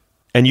 Yes.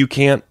 And you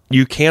can't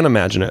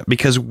imagine it,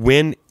 because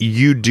when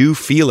you do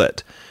feel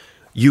it,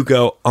 you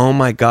go, oh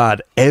my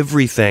God,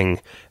 everything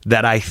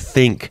that I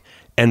think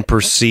and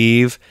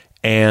perceive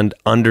and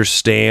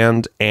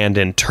understand and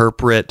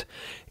interpret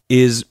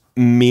is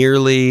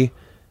merely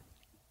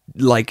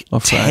like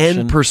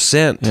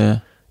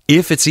 10%,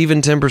 if it's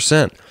even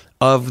 10%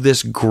 of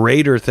this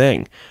greater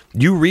thing.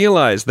 You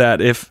realize that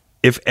if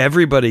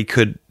everybody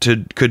could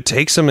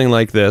take something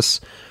like this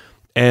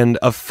and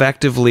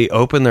effectively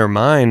open their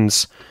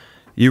minds,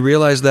 you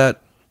realize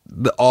that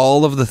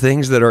all of the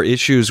things that are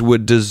issues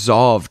would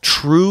dissolve.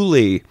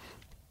 Truly,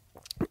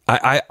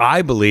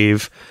 I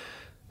believe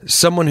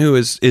someone who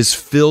is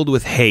filled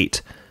with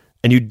hate,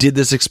 and you did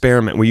this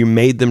experiment where you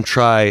made them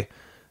try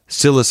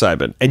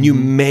psilocybin, and you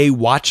may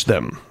watch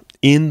them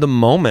in the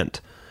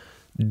moment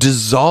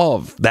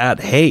dissolve that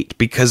hate,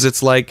 because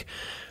it's like,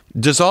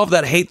 dissolve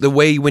that hate the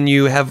way when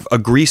you have a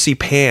greasy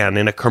pan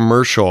in a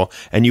commercial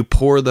and you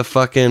pour the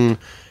fucking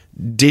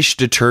dish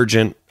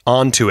detergent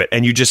onto it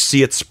and you just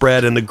see it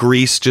spread and the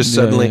grease just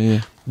suddenly.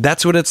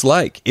 That's what it's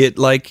like. It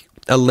like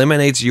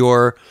eliminates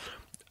the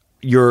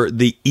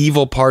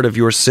evil part of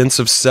your sense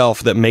of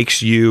self that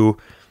makes you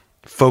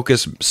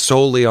focus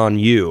solely on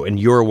you and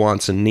your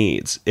wants and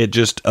needs. It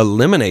just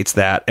eliminates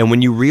that. And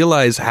when you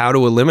realize how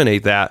to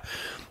eliminate that,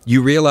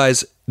 you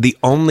realize the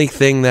only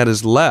thing that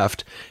is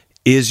left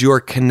is your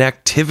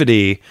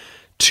connectivity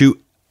to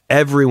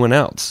everyone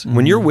else.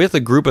 When you're with a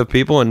group of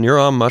people and you're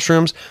on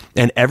mushrooms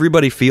and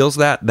everybody feels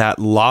that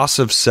loss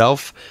of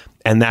self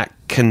and that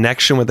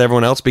connection with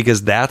everyone else,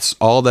 because that's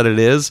all that it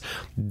is,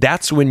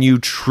 that's when you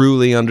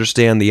truly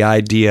understand the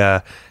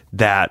idea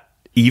that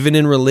even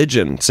in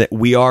religion,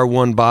 we are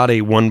one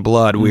body, one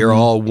blood, we are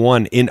all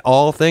one. In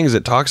all things,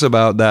 it talks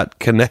about that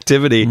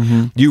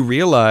connectivity. You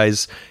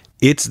realize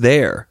it's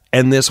there.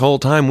 And this whole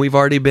time, we've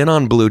already been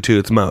on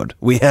Bluetooth mode.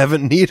 We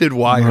haven't needed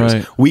wires.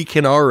 Right. We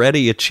can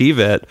already achieve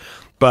it.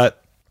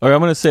 But okay,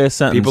 I'm going to say a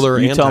sentence. People are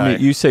tell me,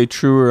 you say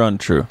true or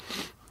untrue,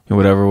 in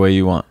whatever way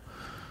you want.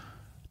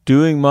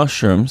 Doing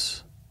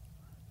mushrooms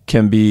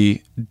can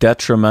be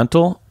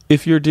detrimental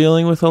if you're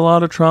dealing with a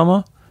lot of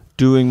trauma.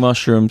 Doing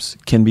mushrooms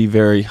can be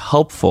very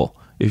helpful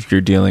if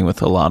you're dealing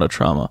with a lot of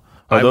trauma.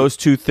 Are those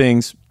two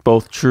things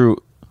both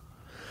true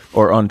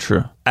or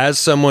untrue? As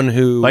someone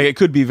who, like, it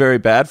could be very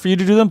bad for you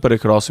to do them, but it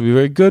could also be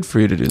very good for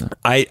you to do them.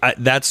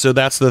 That's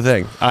the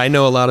thing. I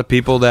know a lot of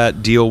people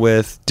that deal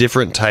with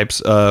different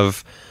types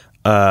of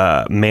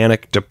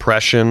manic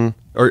depression,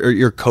 or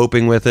you're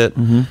coping with it,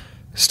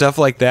 stuff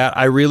like that.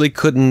 I really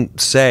couldn't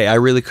say,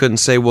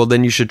 well,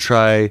 then you should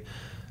try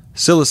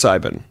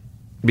psilocybin,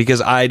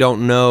 because I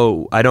don't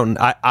know.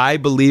 I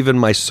believe in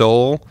my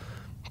soul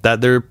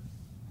that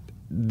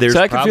there's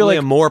probably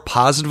a more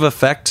positive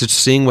effect to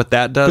seeing what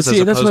that does, as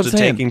opposed to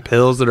taking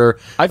pills that are.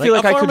 I feel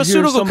like a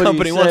pharmaceutical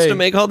company wants to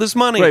make all this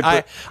money.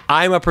 Right,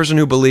 I'm a person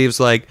who believes,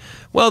 like,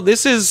 well,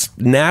 this is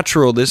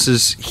natural. This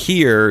is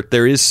here.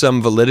 There is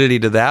some validity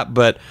to that.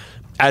 But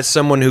as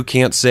someone who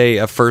can't say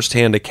a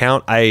firsthand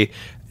account,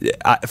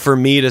 for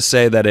me to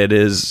say that it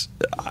is,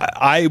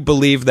 I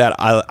believe that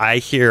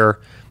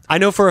I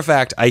know for a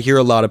fact I hear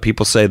a lot of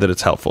people say that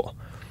it's helpful.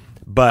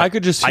 But I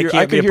could just hear, I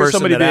can't be a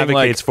person that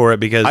advocates for it,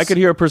 because I could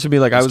hear a person be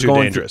like, I was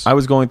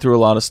going through a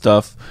lot of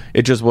stuff.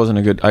 It just wasn't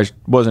a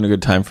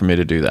good time for me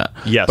to do that.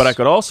 Yes. But I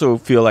could also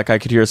feel like I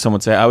could hear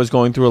someone say, I was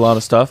going through a lot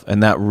of stuff,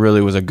 and that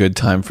really was a good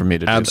time for me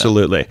to do that.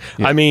 Absolutely.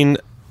 Yeah. I mean,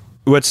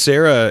 what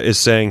Sarah is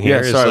saying here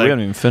is, we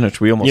haven't even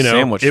finished. We almost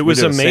sandwiched. It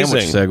was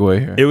amazing. Segue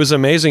here. It was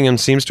amazing, and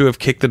seems to have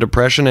kicked the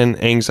depression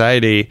and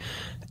anxiety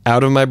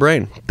out of my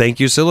brain. Thank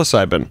you,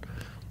 psilocybin.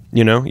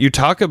 You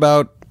talk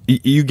about,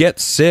 you get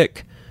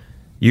sick,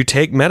 you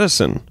take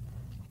medicine.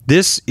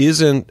 That's why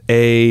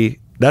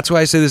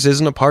I say this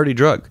isn't a party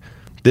drug.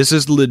 This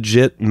is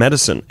legit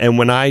medicine. And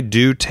when I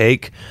do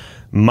take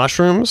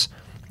mushrooms,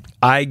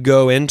 I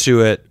go into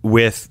it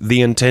with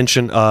the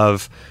intention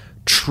of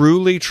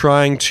truly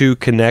trying to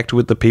connect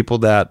with the people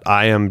that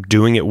I am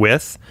doing it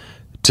with,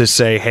 to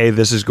say, hey,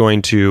 this is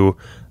going to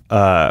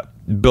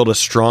build a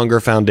stronger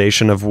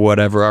foundation of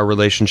whatever our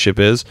relationship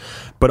is.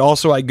 But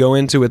also I go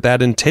into it with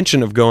that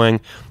intention of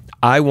going,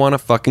 I want to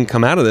fucking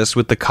come out of this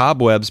with the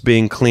cobwebs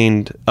being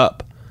cleaned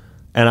up.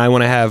 And I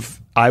want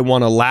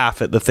to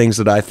laugh at the things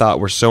that I thought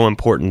were so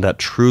important that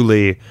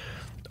truly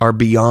are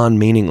beyond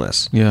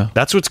meaningless. Yeah.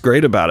 That's what's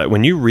great about it.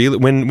 When you really,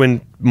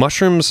 when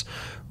mushrooms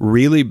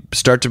really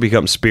start to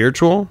become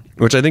spiritual,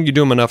 which I think you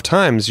do them enough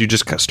times, you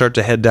just start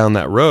to head down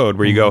that road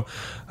where you go,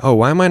 oh,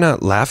 why am I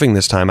not laughing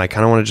this time? I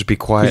kind of want to just be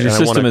quiet. And I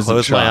want to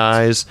close my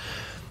eyes.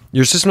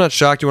 Your system's not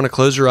shocked. You want to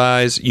close your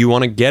eyes. You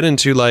want to get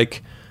into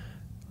like,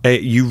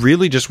 you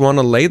really just want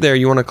to lay there.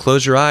 You want to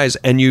close your eyes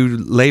and you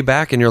lay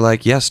back and you're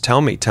like, yes,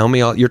 tell me.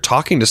 You're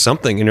talking to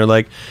something and you're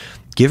like,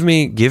 give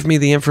me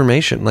the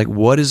information. Like,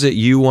 what is it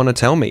you want to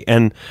tell me?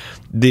 And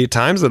the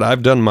times that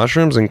I've done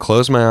mushrooms and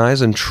closed my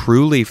eyes and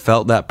truly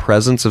felt that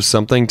presence of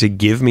something to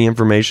give me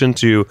information,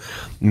 to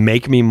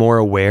make me more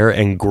aware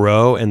and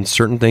grow and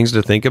certain things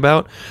to think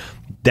about,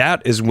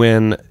 that is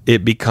when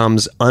it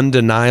becomes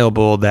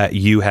undeniable that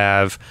you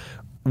have,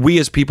 we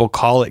as people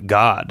call it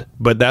God,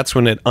 but that's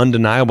when it's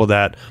undeniable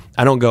that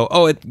I don't go,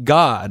 oh, it's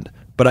God,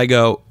 but I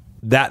go,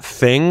 that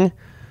thing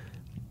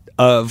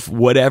of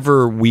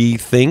whatever we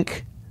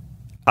think,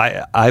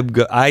 I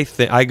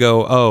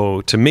go,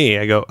 oh, to me,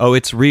 I go, oh,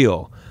 it's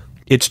real.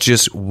 It's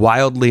just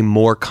wildly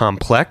more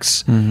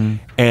complex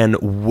and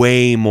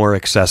way more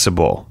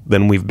accessible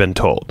than we've been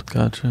told.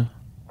 Gotcha.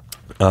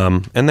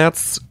 And that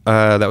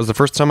was the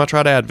first time I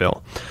tried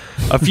Advil.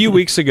 A few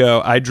weeks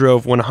ago, I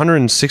drove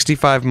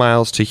 165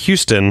 miles to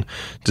Houston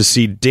to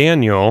see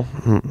Daniel,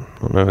 I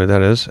don't know who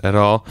that is at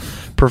all,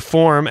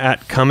 perform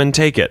at Come and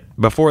Take It.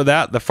 Before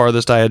that, the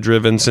farthest I had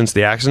driven since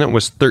the accident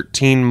was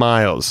 13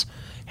 miles.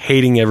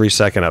 Hating every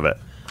second of it.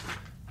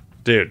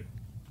 Dude,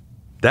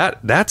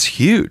 that's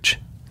huge.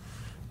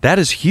 That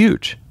is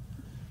huge.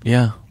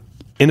 Yeah.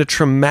 In a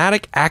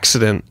traumatic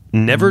accident,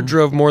 never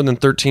drove more than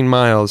 13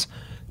 miles,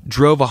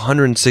 drove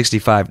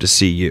 165 to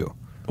see you.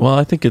 Well,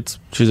 I think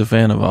she's a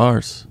fan of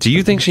ours. Do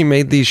you think she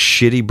made these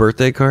shitty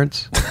birthday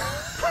cards?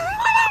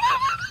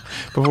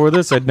 Before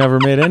this, I'd never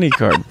made any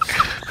card.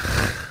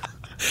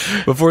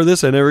 Before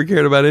this, I never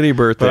cared about any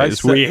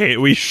birthdays.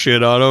 We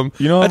shit on them.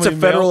 You know, that's a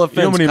federal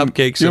offense.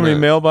 Cupcakes. You know how many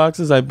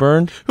mailboxes I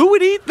burned? Who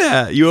would eat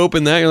that? You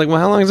open that, you're like, well,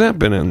 how long has that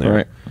been in there?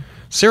 Right.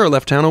 Sarah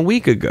left town a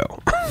week ago.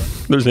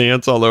 There's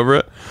ants all over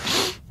it.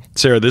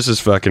 Sarah, this is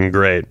fucking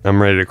great.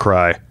 I'm ready to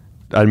cry.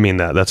 I mean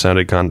that. That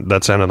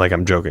sounded like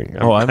I'm joking.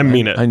 I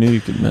mean it. I knew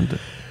you could meant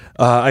it.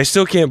 I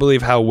still can't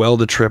believe how well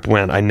the trip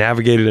went. I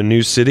navigated a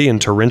new city in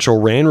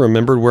torrential rain,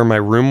 remembered where my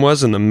room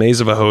was in the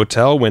maze of a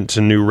hotel, went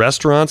to new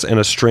restaurants and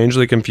a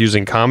strangely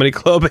confusing comedy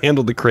club,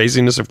 handled the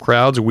craziness of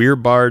crowds,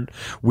 weird bar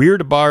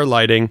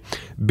lighting,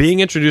 being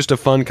introduced to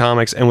fun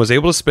comics, and was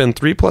able to spend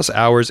 3+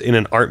 hours in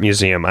an art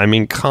museum. I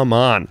mean, come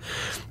on.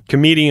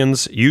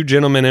 Comedians, you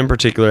gentlemen in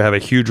particular, have a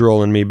huge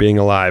role in me being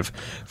alive.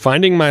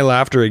 Finding my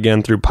laughter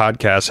again through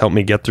podcasts helped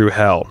me get through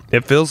hell.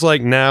 It feels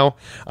like now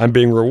I'm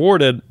being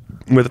rewarded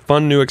with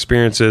fun new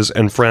experiences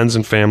and friends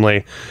and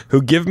family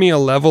who give me a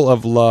level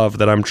of love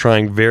that I'm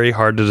trying very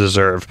hard to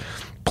deserve.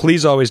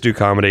 Please always do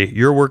comedy.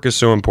 Your work is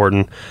so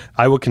important.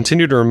 I will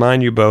continue to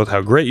remind you both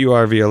how great you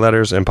are via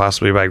letters and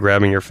possibly by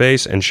grabbing your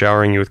face and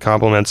showering you with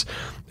compliments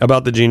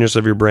about the genius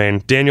of your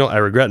brain. Daniel, I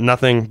regret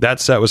nothing.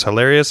 That set was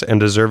hilarious and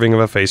deserving of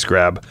a face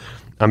grab.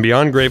 I'm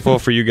beyond grateful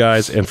for you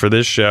guys and for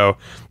this show.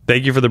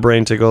 Thank you for the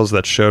brain tickles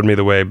that showed me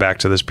the way back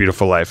to this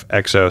beautiful life.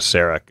 XO,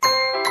 Sarah.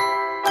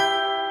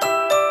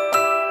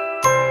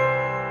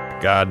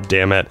 God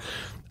damn it.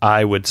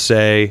 I would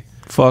say...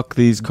 Fuck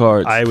these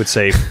cards. I would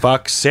say,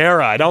 fuck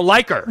Sarah. I don't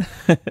like her.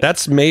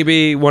 That's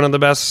maybe one of the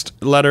best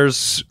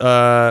letters,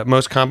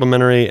 most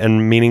complimentary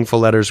and meaningful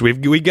letters.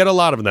 We get a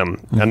lot of them.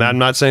 Mm-hmm. And I'm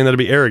not saying that to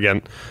be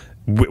arrogant.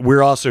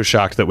 We're also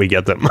shocked that we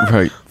get them.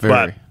 Right.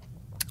 Very.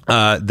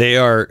 But they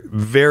are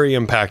very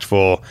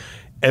impactful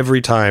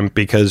every time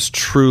because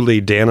truly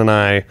Dan and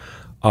I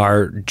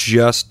are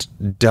just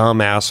dumb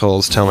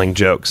assholes telling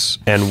jokes,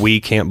 and we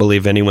can't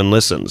believe anyone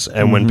listens.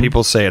 And when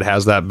people say it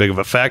has that big of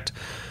effect,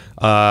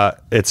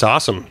 it's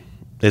awesome.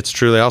 It's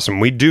truly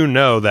awesome. We do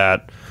know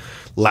that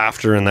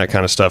laughter and that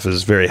kind of stuff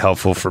is very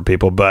helpful for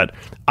people, but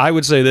I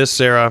would say this,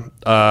 Sarah,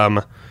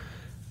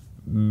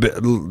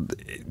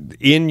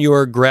 in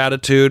your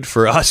gratitude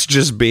for us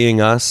just being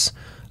us,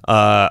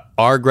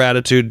 our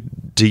gratitude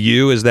to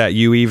you is that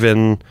you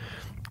even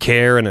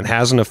care and it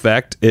has an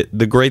effect.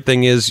 The great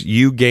thing is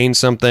you gain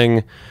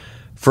something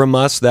from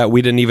us that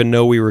we didn't even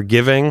know we were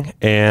giving,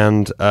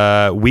 and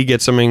we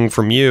get something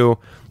from you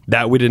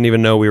that we didn't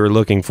even know we were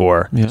looking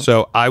for. Yeah.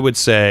 So I would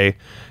say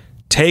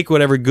take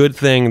whatever good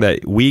thing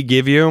that we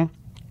give you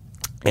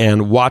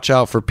and watch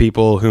out for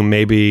people who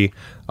maybe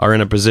are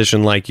in a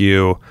position like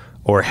you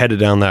or headed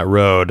down that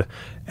road,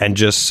 and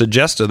just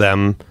suggest to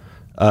them,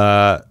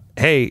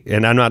 hey,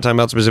 and I'm not talking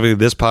about specifically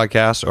this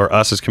podcast or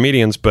us as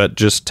comedians, but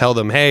just tell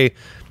them, hey,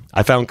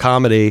 I found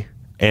comedy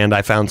and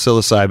I found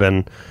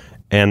psilocybin,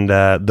 and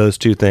those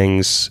two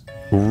things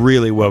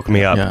really woke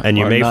me up. Yeah, and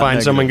you may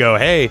find someone go,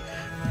 hey,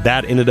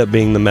 that ended up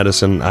being the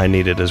medicine I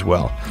needed as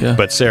well. Yeah.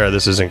 But Sarah,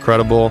 this is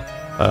incredible.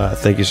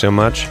 Thank you so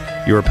much.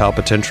 You were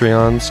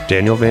Palpitentrions,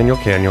 Daniel Vaniel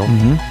Caniel,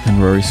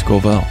 and Rory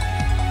Scovell.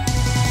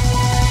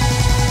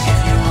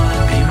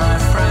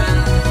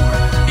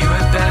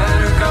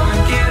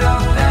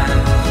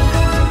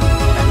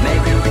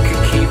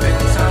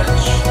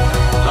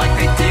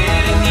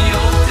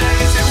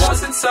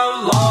 So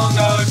long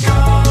ago.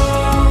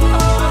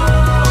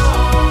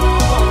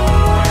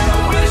 I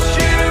wish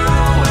you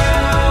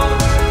well.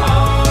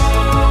 Oh,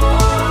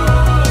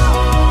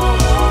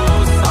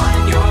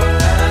 sign your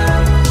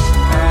pen.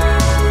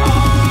 I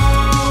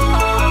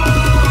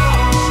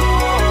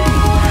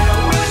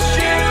wish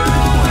you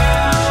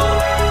well.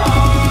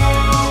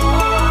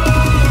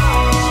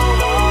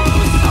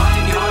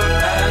 sign your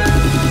pen.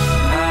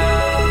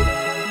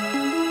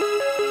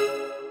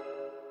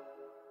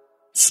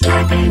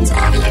 Scarpins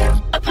Audio.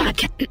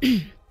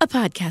 A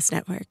podcast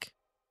network.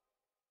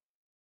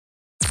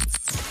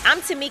 I'm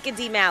Tamika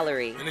D.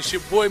 Mallory. And it's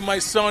your boy, my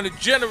son, the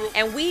General.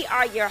 And we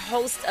are your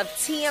hosts of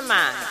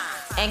TMI.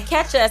 And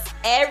catch us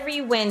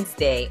every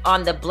Wednesday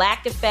on the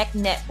Black Effect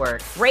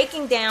Network,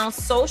 breaking down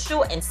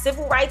social and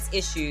civil rights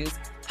issues,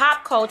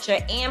 pop culture,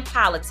 and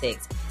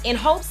politics in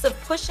hopes of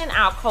pushing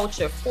our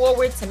culture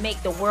forward to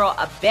make the world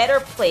a better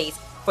place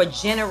for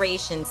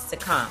generations to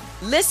come.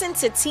 Listen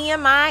to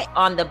TMI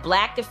on the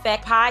Black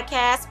Effect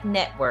Podcast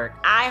Network,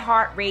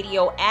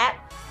 iHeartRadio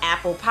app,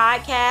 Apple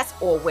Podcasts,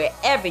 or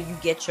wherever you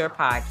get your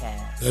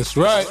podcasts. That's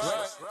right.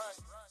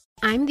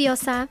 I'm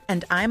Diosa.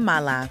 And I'm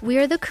Mala. We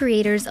are the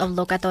creators of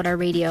Locatora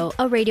Radio,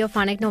 a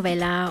radiophonic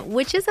novela,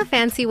 which is a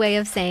fancy way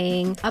of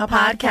saying a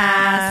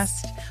podcast.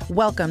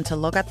 Welcome to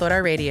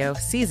Locatora Radio,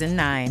 Season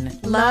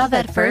 9. Love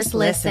at first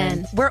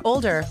listen. We're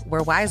older,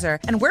 we're wiser,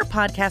 and we're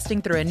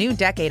podcasting through a new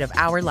decade of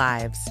our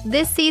lives.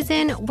 This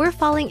season, we're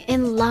falling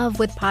in love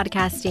with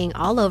podcasting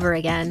all over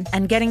again.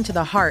 And getting to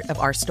the heart of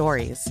our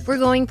stories. We're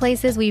going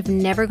places we've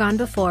never gone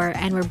before,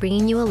 and we're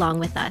bringing you along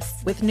with us.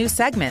 With new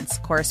segments,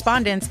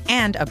 correspondence,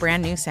 and a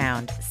brand new sound.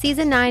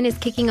 Season 9 is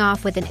kicking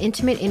off with an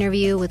intimate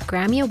interview with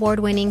Grammy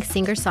Award-winning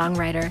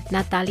singer-songwriter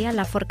Natalia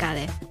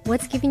Lafourcade.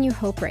 What's giving you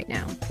hope right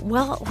now?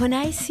 Well, when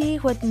I see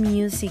what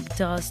music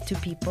does to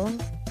people,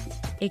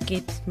 it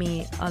gives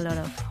me a lot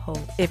of hope.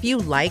 If you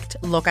liked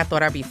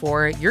Locatora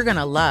before, you're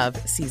gonna love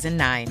Season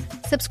 9.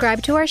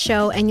 Subscribe to our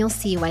show and you'll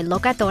see why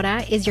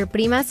Locatora is your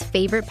prima's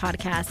favorite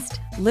podcast.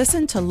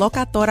 Listen to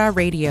Locatora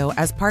Radio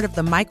as part of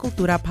the My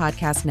Cultura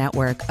Podcast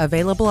Network,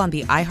 available on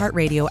the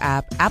iHeartRadio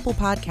app, Apple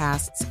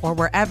Podcasts, or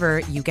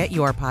wherever you get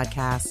your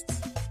podcasts.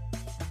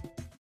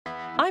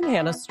 I'm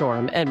Hannah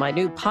Storm, and my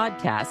new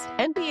podcast,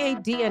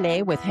 NBA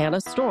DNA with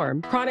Hannah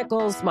Storm,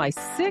 chronicles my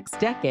 6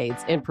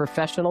 decades in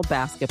professional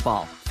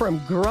basketball.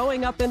 From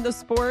growing up in the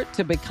sport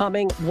to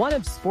becoming one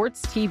of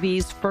sports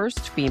TV's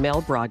first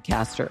female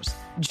broadcasters.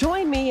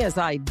 Join me as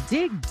I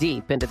dig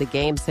deep into the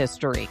game's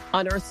history,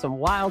 unearth some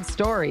wild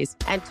stories,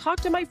 and talk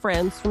to my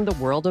friends from the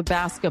world of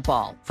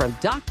basketball, from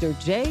Dr.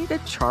 J to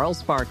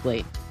Charles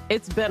Barkley.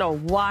 It's been a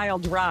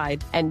wild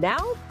ride, and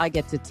now I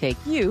get to take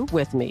you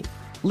with me.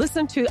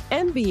 Listen to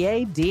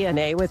NBA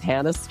DNA with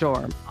Hannah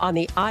Storm on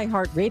the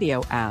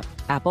iHeartRadio app,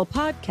 Apple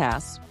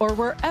Podcasts, or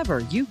wherever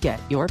you get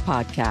your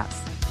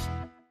podcasts.